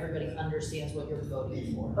sure that everybody understands what you're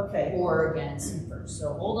voting for. Okay. Or against first.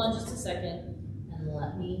 So hold on just a second and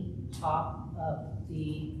let me pop up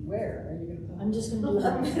the. Where are you gonna? I'm just gonna do it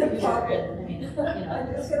on the I'm gonna computer. pop it. I mean, you know,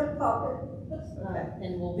 I'm just gonna pop it.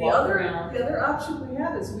 and we'll The walk around. other option we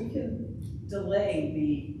have is we can delay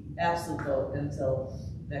the absolute vote until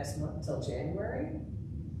next month, until January.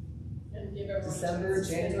 And give everyone a December, chance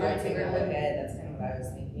to January, figure out Take a look at it, that's kind of what I was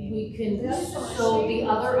thinking. We can, That's fine. so the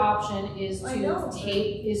other option is I know.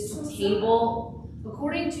 to table,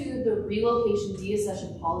 according to the relocation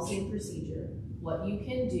deaccession policy and procedure, what you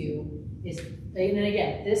can do is, and then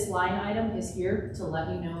again, this line item is here to let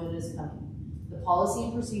you know it is coming. The policy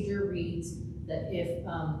and procedure reads that if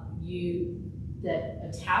that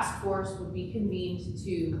a task force would be convened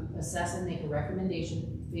to assess and make a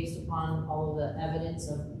recommendation based upon all of the evidence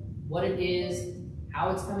of what it is, how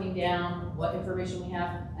it's coming down, what information we have,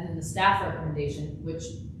 and then the staff recommendation, which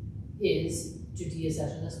is to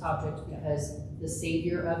deaccession this object because the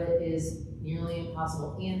savior of it is nearly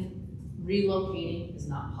impossible and relocating is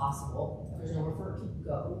not possible. There's nowhere for it to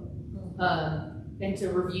go. And to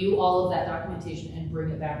review all of that documentation and bring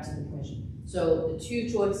it back to the commission. So the 2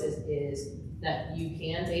 choices is that you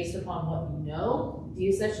can, based upon what you know,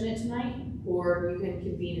 deaccession it tonight, or you can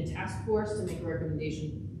convene a task force to make a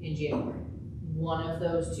recommendation in January. One of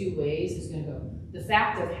those 2 ways is gonna go. The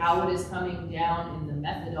fact of how it is coming down and the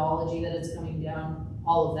methodology that it's coming down,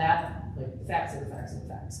 all of that, like facts are facts are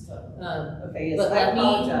facts. Okay, yes, But I let me-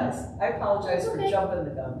 apologize. I apologize for Okay. jumping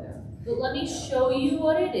the gun there. But let me show you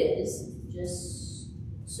what it is, just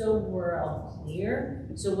so we're all clear.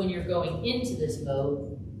 So when you're going into this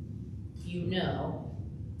vote, you know,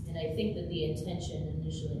 and I think that the intention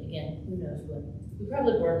initially, again, who knows what, we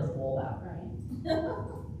probably burned the bowl out, right?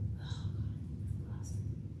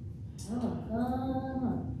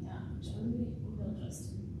 Oh, Yeah, should we just,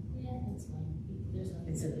 yeah, that's fine. There's nothing.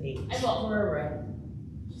 It's an 8. I will, we're right.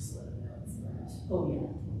 just let it know it's there. Oh, yeah.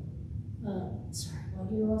 Sorry,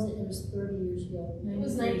 what year was it? It was 30 years ago. It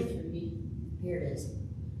was 93. Here it is.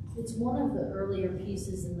 It's one of the earlier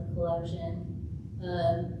pieces in the collection.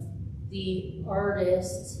 The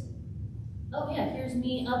artist, oh yeah, here's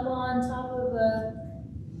me up on top of a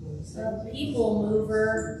people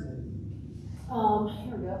mover.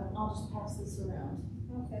 Here we go. I'll just pass this around.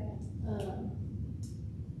 Okay. Here we go.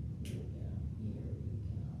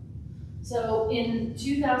 So in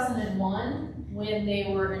 2001, when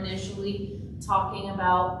they were initially talking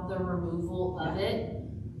about the removal of it,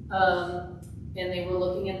 and they were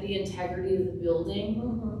looking at the integrity of the building,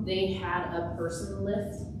 they had a person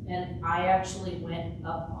lift, and I actually went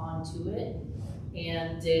up onto it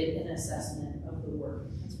and did an assessment of the work.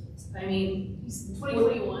 I mean,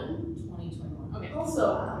 2021? 2021. Okay.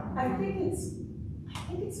 Also, I think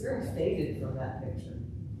it's very faded from that picture.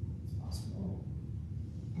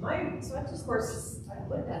 So I just, of course, I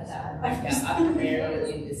looked at that. Yeah, I'm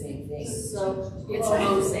barely doing the same thing. So it's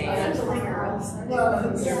Well, mosaic. It's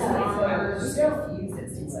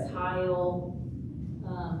tile.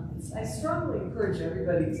 I strongly encourage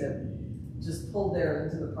everybody to just pull there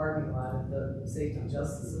into the parking lot at the Safety and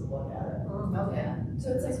Justice and look at it. Okay. So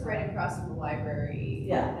it's like right across from the library.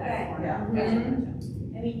 Yeah. That corner. Yeah.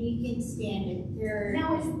 I mean, you can stand it there.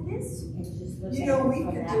 Now, is this, And just look You at know, it we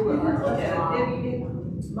from could that do it. part. Look at it.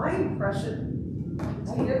 My impression,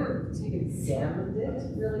 I've never examined it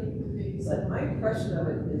really, but my impression of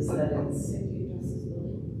it is that it's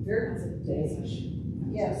very beige.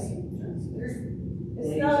 Yes. Beige.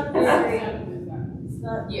 It's not very, It's it's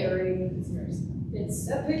not Yeah. very. It's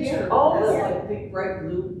That picture all has the- like big bright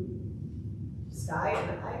blue sky,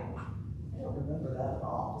 and I don't remember that at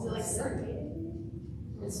all. Is it like circuit?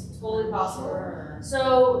 It's totally possible.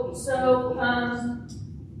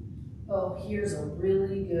 Oh, here's a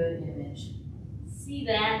really good image. See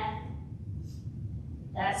that?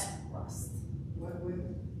 That's rust. Let's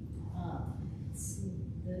see,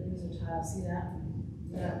 these are tiles, see that?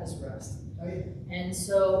 That is rust. Oh, yeah. And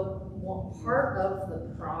so, part of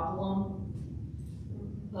the problem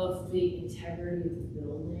of the integrity of the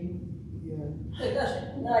building,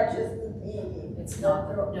 Not just the painting. it's not,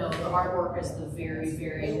 no, the artwork is the very,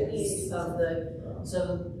 very least of the,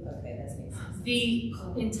 so Okay, that makes sense. the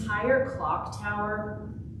entire clock tower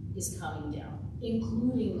is coming down,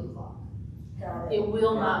 including the clock. Got It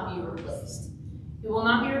will not be replaced. It will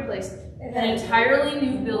not be replaced. An entirely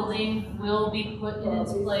new building will be put in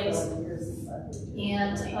its place.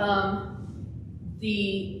 And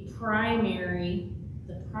the primary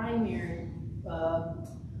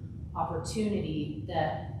opportunity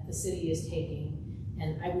that the city is taking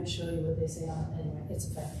and I would show you what they say on it anyway,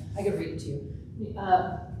 it's okay, I could read it to you,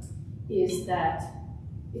 is that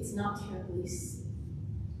it's not terribly,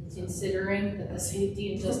 considering that the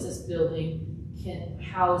Safety and Justice Building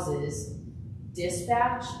houses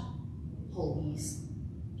dispatch, police,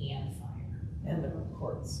 and fire. And the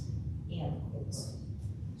courts. And courts.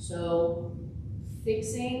 So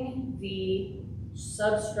fixing the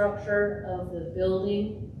substructure of the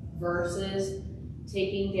building versus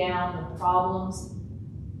taking down the problems,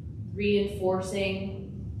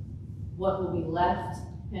 reinforcing what will be left,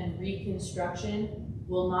 and reconstruction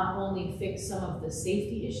will not only fix some of the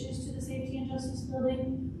safety issues to the Safety and Justice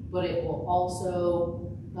Building, but it will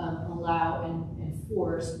also allow and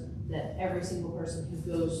enforce that every single person who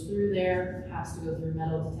goes through there has to go through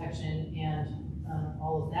metal detection and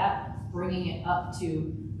all of that, bringing it up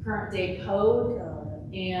to current day code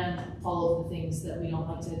and all of the things that we don't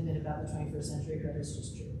like to admit about the 21st century, but it's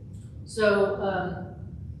just true. So,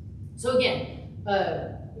 so again,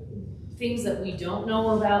 things that we don't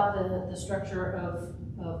know about the structure of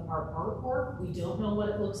our artwork. We don't know what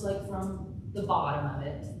it looks like from the bottom of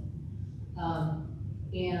it.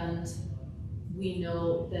 And we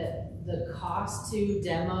know that the cost to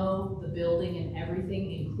demo the building and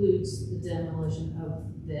everything includes the demolition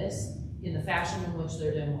of this in the fashion in which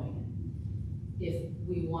they're demoing it. If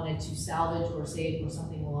we wanted to salvage or save or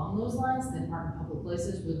something along those lines, then Art in Public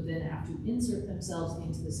Places would then have to insert themselves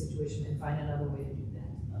into the situation and find another way to do that.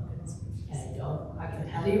 And I can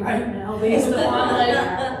tell you right now, based upon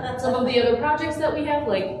like some of the other projects that we have,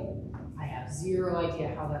 like I have zero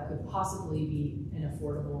idea how that could possibly be an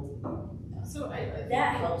affordable. So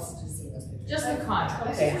That helps to see those pictures. Just the contract.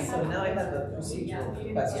 Okay, so now I have a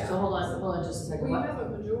procedural question. So hold on just a second. we have a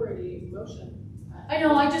majority motion. I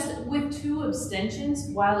know, with 2 abstentions,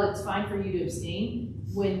 while it's fine for you to abstain,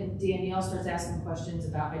 when Danielle starts asking questions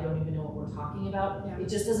about, I don't even know what we're talking about, it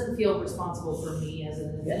just doesn't feel responsible for me as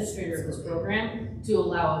an administrator of this program to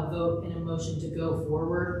allow a vote and a motion to go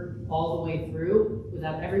forward all the way through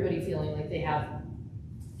without everybody feeling like they have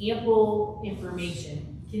ample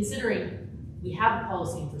information, considering we have a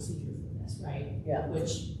policy and procedure for this, right? Yeah.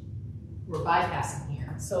 Which we're bypassing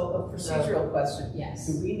here. So a procedural question. Yes.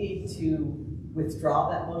 Do we need to withdraw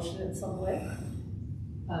that motion in some way?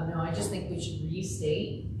 No, I just think we should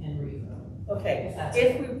restate and revote. Okay, If that's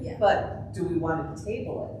but do we want to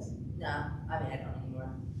table it? No, I mean, I don't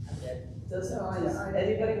anymore. I'm good. Does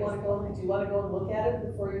anybody want to go, do you want to go and look at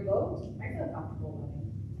it before you vote? I feel comfortable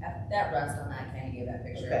looking. That rust on that kind of gave that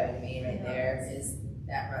picture Okay. of me right there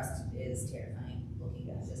that rust is terrifying looking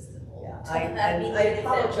at just as a whole. Yeah, I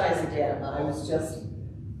apologize again, I was just,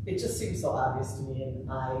 it just seemed so obvious to me and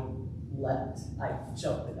I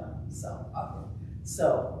jumped the gun, so.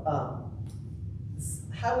 So,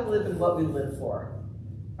 how we live and what we live for.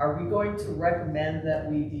 Are we going to recommend that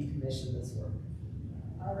we decommission this work?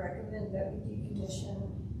 I recommend that we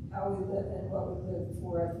decommission how we live and what we live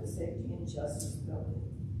for at the Safety and Justice Building.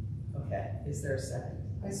 Okay, is there a second?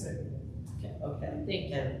 I second it. Okay. Thank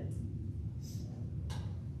you.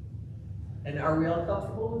 And are we all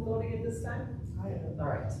comfortable with voting at this time? I am. All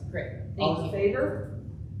right. Great, All thank in you. favor?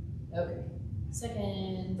 Okay.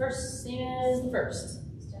 Second, first, same as the first.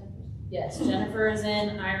 Yes, Jennifer is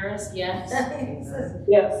in, Iris, yes.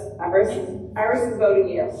 Yes, Iris is voting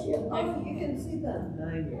yes, yeah. Oh, you can see them.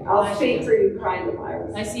 9 years. I'll speak for you, kind of,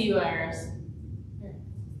 Iris. I see you, Iris.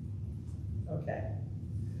 Okay.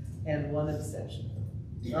 And 1 abstention.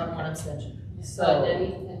 And 1 abstention. So,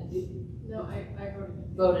 Debbie and No, I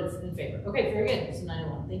voted. voted in favor. Okay, very good, so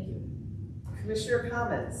 9-1, thank you. Commissioner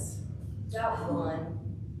comments? Got one.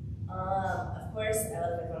 Of course, I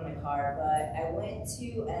left my phone in my car, but I went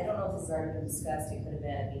to, and I don't know if this has already been discussed, it could have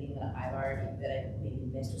been a meeting that I maybe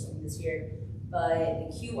missed or something this year, but the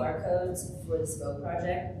QR codes for the Spoke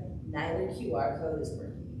project, neither QR code is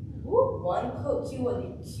working. One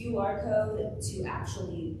QR code to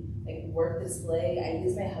actually work the display, I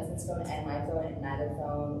used my husband's phone and my phone, and neither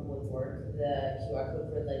phone would work the QR code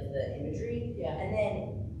for the imagery. Yeah. And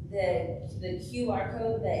then the QR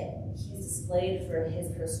code that he's displayed for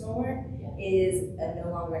his personal work is no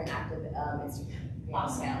longer an active Instagram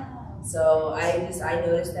account. So I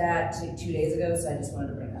noticed that 2 days ago, so I just wanted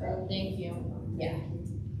to bring that up. Thank you. Yeah.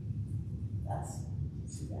 That's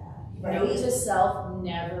too bad. Right. Note to self,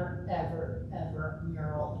 never, ever, ever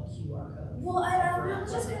mural a QR code. Well, I'm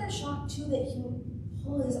just kind of shocked too that he would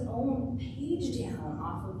pull his own page down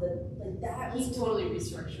off of that. He totally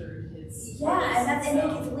restructured his. Yeah, and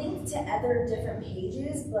it's linked to other different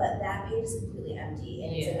pages, but that page is completely empty,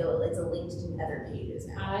 and it's a link to other pages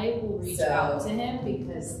now. I will reach out to him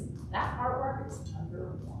because that artwork is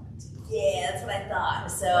under warranty. Yeah, that's what I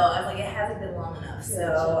thought. So I was like, it hasn't been long enough.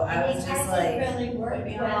 So I was just like, really worked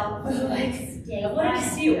well for the next day. I wanted to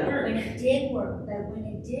see it work. When it did work, but when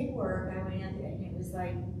it did work, I went out there and it was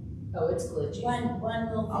like Oh, it's glitchy. one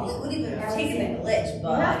little thing. oh, it wouldn't even That have was taken it. the glitch, You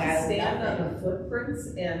but have like, I to stand got on the footprints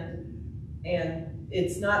and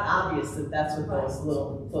it's not obvious that that's what those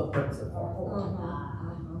little footprints are for.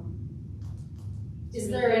 Is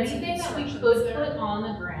there anything that we could put on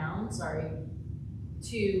the ground,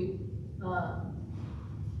 to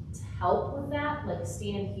help with that? Like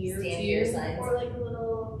stand here Stand too? here signs. Or like a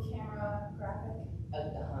little camera graphic.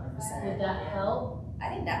 100%. Would that help? I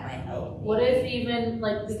think that might help. What if even,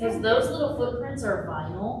 like, because those little footprints are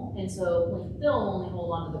vinyl, and so, like, they'll only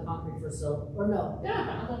hold onto the concrete for so, or no, they're not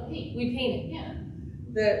vinyl, they'll paint. We paint it, yeah.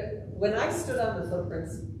 When I stood on the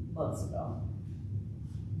footprints months ago,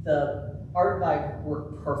 the art vibe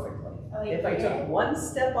worked perfectly. Oh, If I took one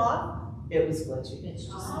step off, it was glitchy. It's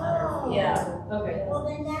just a matter of, Oh. yeah, okay. Well,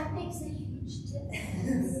 then that makes a huge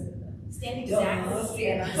difference. Stand exactly.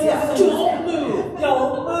 Yeah, don't move,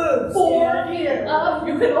 don't move. Stand here.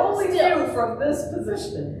 You can only do from this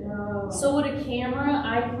position. So would a camera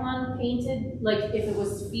icon painted, like, if it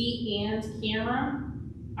was feet and camera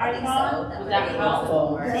I think so. icon, would that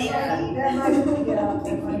help? That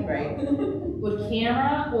might be Right, Would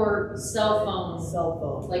camera or cell phone, cell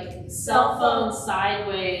phone like, cell phone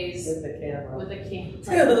sideways with the camera. with a camera?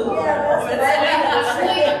 Because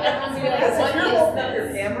if you're holding up your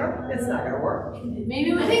camera, it's not gonna work.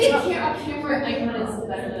 Maybe we I think a camera icon is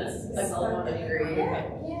better than a cell phone. Yeah.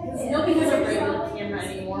 Nobody has a regular camera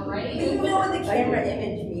anymore, right? You know what the camera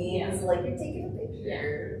image means, like you're taking a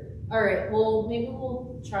picture. All right, well, maybe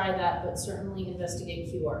we'll try that, but certainly investigate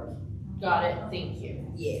QR. Got it, thank you.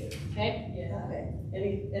 Yeah. Okay? Yeah. Okay.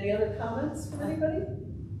 Any other comments from anybody?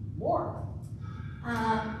 More?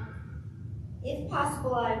 If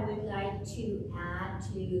possible, I would like to add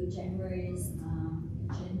to January's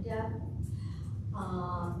agenda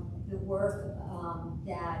the work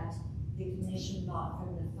that the commission bought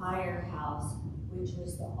from the firehouse, which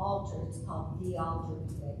was the altar. It's called the altar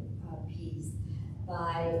piece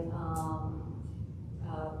by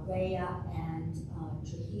Rhea and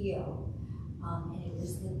Trujillo. And it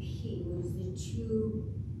was the two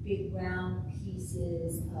big round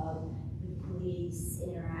pieces of the police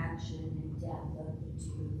interaction and death of the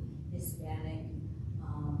two Hispanic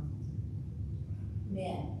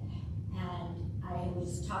men. And I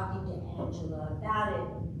was talking to Angela about it,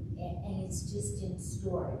 and it's just in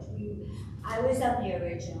storage. I was on the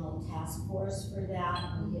original task force for that.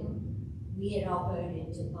 We had all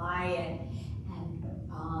voted to buy it, and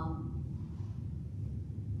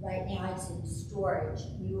right now it's in storage.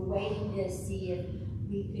 We were waiting to see if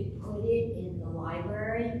we could put it in the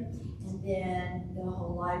library, and then the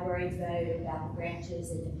whole library voted about the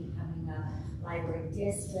branches and it becoming a library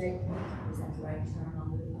district. Was that the right term on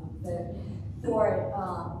the for it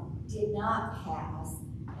did not pass,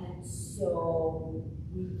 and so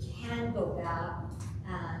we can go back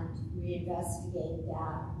and reinvestigate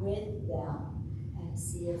that with them and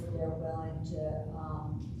see if they're willing to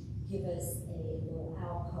give us a little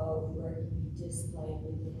alcove where it can be displayed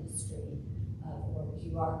with the history of, or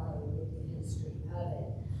QR code with the history of it.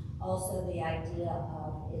 Also, the idea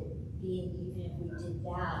of it being, even if we did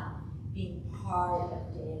that, being part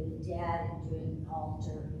of Day of the Dead and doing an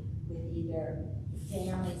altar with either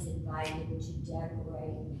families invited to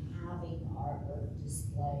decorate and having artwork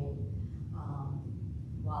displayed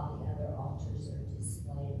while the other altars are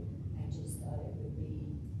displayed. I just thought it would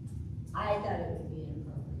be, I thought it would be an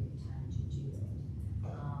appropriate time to do it.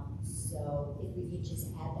 So if we could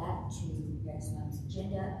just add that to next month's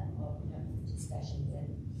agenda and open up for discussion, then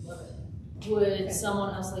love it. Would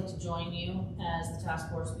someone else like to join you as the task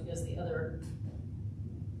force, because the other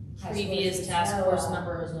previous task force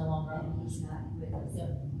member is no longer on? And he's not with us. Yep.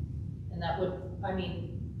 And that would, I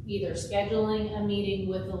mean, either scheduling a meeting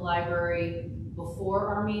with the library before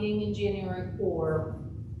our meeting in January, or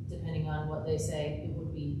depending on what they say, it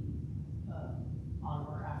would be on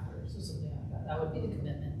or after, so something like that. That would be the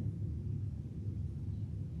commitment.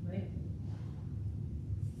 Right?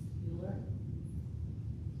 Bueller?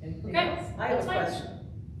 Anything Okay, else? I have a that's fine. question.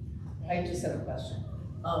 I just have a question.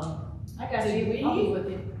 I got Did you, I'll be we- with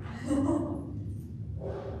you.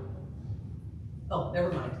 Oh,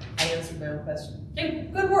 never mind. I answered my own question. Okay,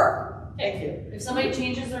 good work. Thank you. If somebody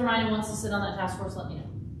changes their mind and wants to sit on that task force, let me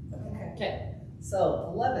know. Okay. Okay.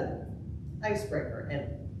 So 11, icebreaker,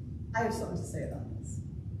 and I have something to say about this.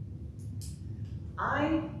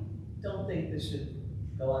 I don't think this should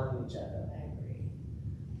go on the agenda. I agree.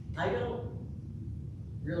 I don't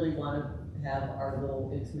really want to have our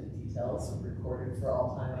little intimate details recorded for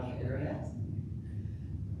all time on the internet.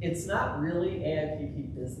 It's not really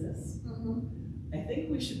AIPP business. I think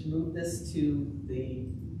we should move this to the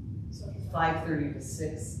 5:30 to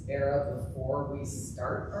 6 era before we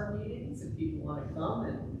start our meetings. If people want to come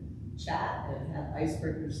and chat and have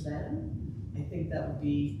icebreakers then, I think that would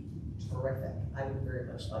be terrific. I would very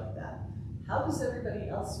much like that. How does everybody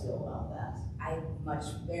else feel about that? I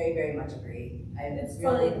very, very much agree. I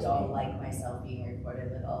really don't like myself being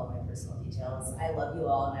recorded with all of my personal details. I love you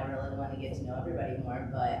all and I really want to get to know everybody more,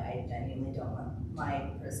 but I genuinely don't want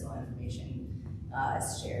my personal information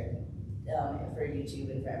shared for YouTube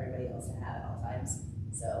and for everybody else to have at all times.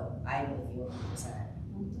 So I'm with you 100%.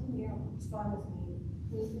 Yeah, it's fine with me.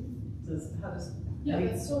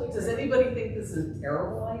 Does anybody think this is a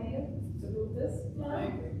terrible idea to move this? Yeah, I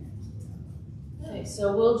agree. Okay,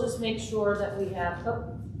 so we'll just make sure that we have,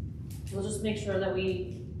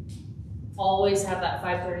 always have that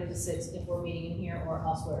 5:30 to 6 if we're meeting in here or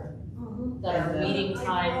elsewhere. That our meeting I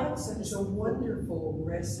time. brought such a wonderful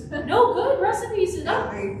recipe. No, good recipes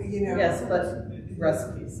enough. Yes, but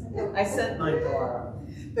recipes. I sent mine to Laura.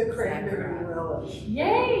 The cranberry relish.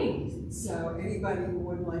 Yay! So anybody who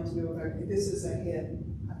would like to know about it, this is a hit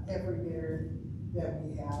every dinner that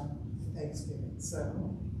we have for Thanksgiving.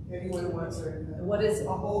 So anyone who wants What is it? a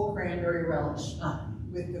whole cranberry relish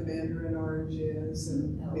with the mandarin oranges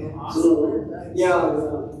and mint. I mean,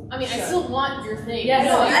 I still want your thing. Yeah,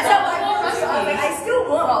 no, That's how I was like, I still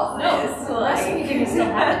want all this. No, recipe can still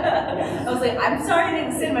have it. I was like, I'm sorry I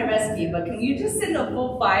didn't send my recipe, but can you just send a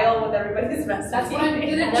full file with everybody's recipe? That's what I'm gonna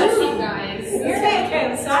do, you guys.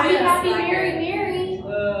 Okay, I'm sorry. Happy Mary.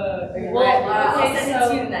 I'll send it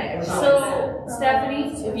to you tonight. I promise. So,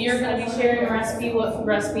 Stephanie, if you're going to be sharing a recipe, what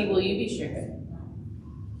recipe will you be sharing?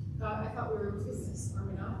 I thought we were doing this, are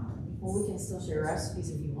we not? Well, we can still share recipes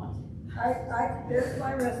if you want to. There's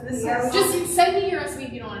my recipe. Just send me your recipe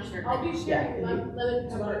if you don't want to share it. I'll be sharing lemon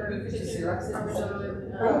pepper, you could just chicken, Xerox it.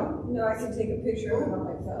 parmesan, No, I can take a picture of it on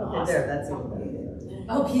my phone. Okay, there, that's even better.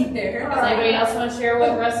 I'll be there. Does anybody else want to share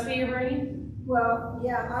what recipe you're bringing? Well,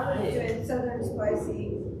 yeah, I was doing southern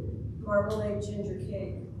spicy marbled egg ginger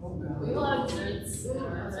cake. We will have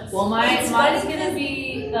desserts. Well, mine's going to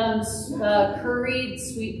be curried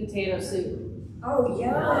sweet potato soup. Oh,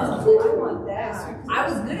 yeah, I want that. I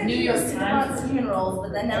was gonna New do York cinnamon Times. cinnamon rolls,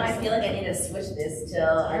 but then now I feel like I need to switch this to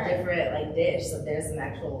a different dish. So there's some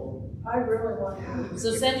actual. I really want that.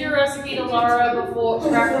 So send your recipe to Laura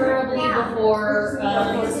preferably before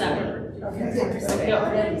December.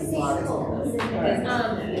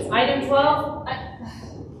 Item 12.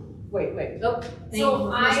 Wait. Oh,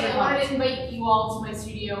 So I wanted to invite you all to my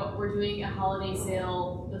studio. We're doing a holiday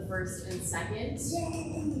sale the 1st and 2nd.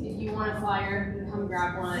 If you want a flyer, come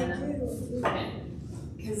grab one.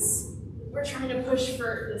 Because we're trying to push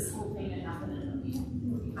for this whole thing to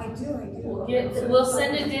happen. I do. We'll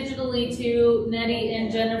send it digitally to Nettie and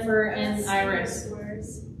Jennifer and Iris.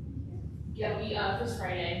 Yeah, we this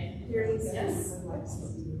Friday. Yes.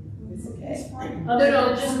 It's okay.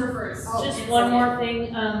 No, just reverse. Just one more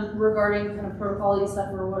thing regarding kind of protocol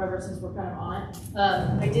stuff or whatever, since we're kind of on it.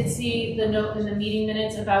 I did see the note in the meeting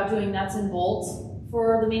minutes about doing nuts and bolts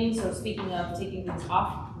for the meeting. So speaking of taking things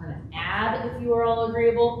off, we're going to add, if you are all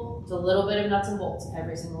agreeable, to a little bit of nuts and bolts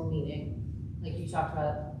every single meeting, like you talked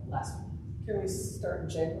about last week. Can we start in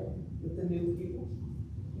January with the new people?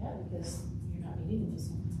 Yeah, because you're not meeting in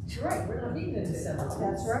December. That's right, we're not meeting in December.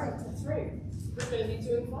 That's right. That's right. We're gonna need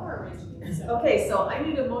to inform our arrangement. So. Okay, so I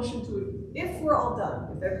need a motion to, if we're all done,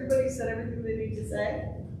 if everybody said everything they need to say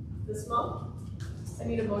this month, I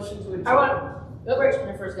need a motion to adjourn. I want,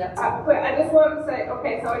 Jennifer's got I just wanted to say,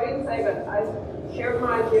 okay, so I didn't say, but I shared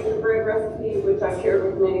my gingerbread recipe, which I shared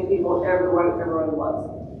with many people, everyone loves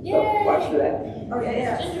it. Yay! So watch for that. Okay,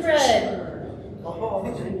 yeah. gingerbread.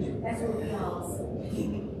 Everything else.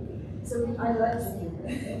 So I let you.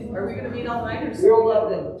 Are we gonna meet all night or? You'll love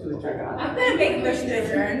them. To adjourn. I'm gonna make a motion to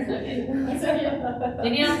adjourn.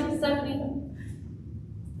 Danielle, Stephanie?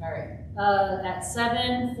 All right. At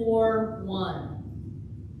 7:41.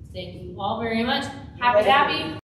 Thank you all very much. Happy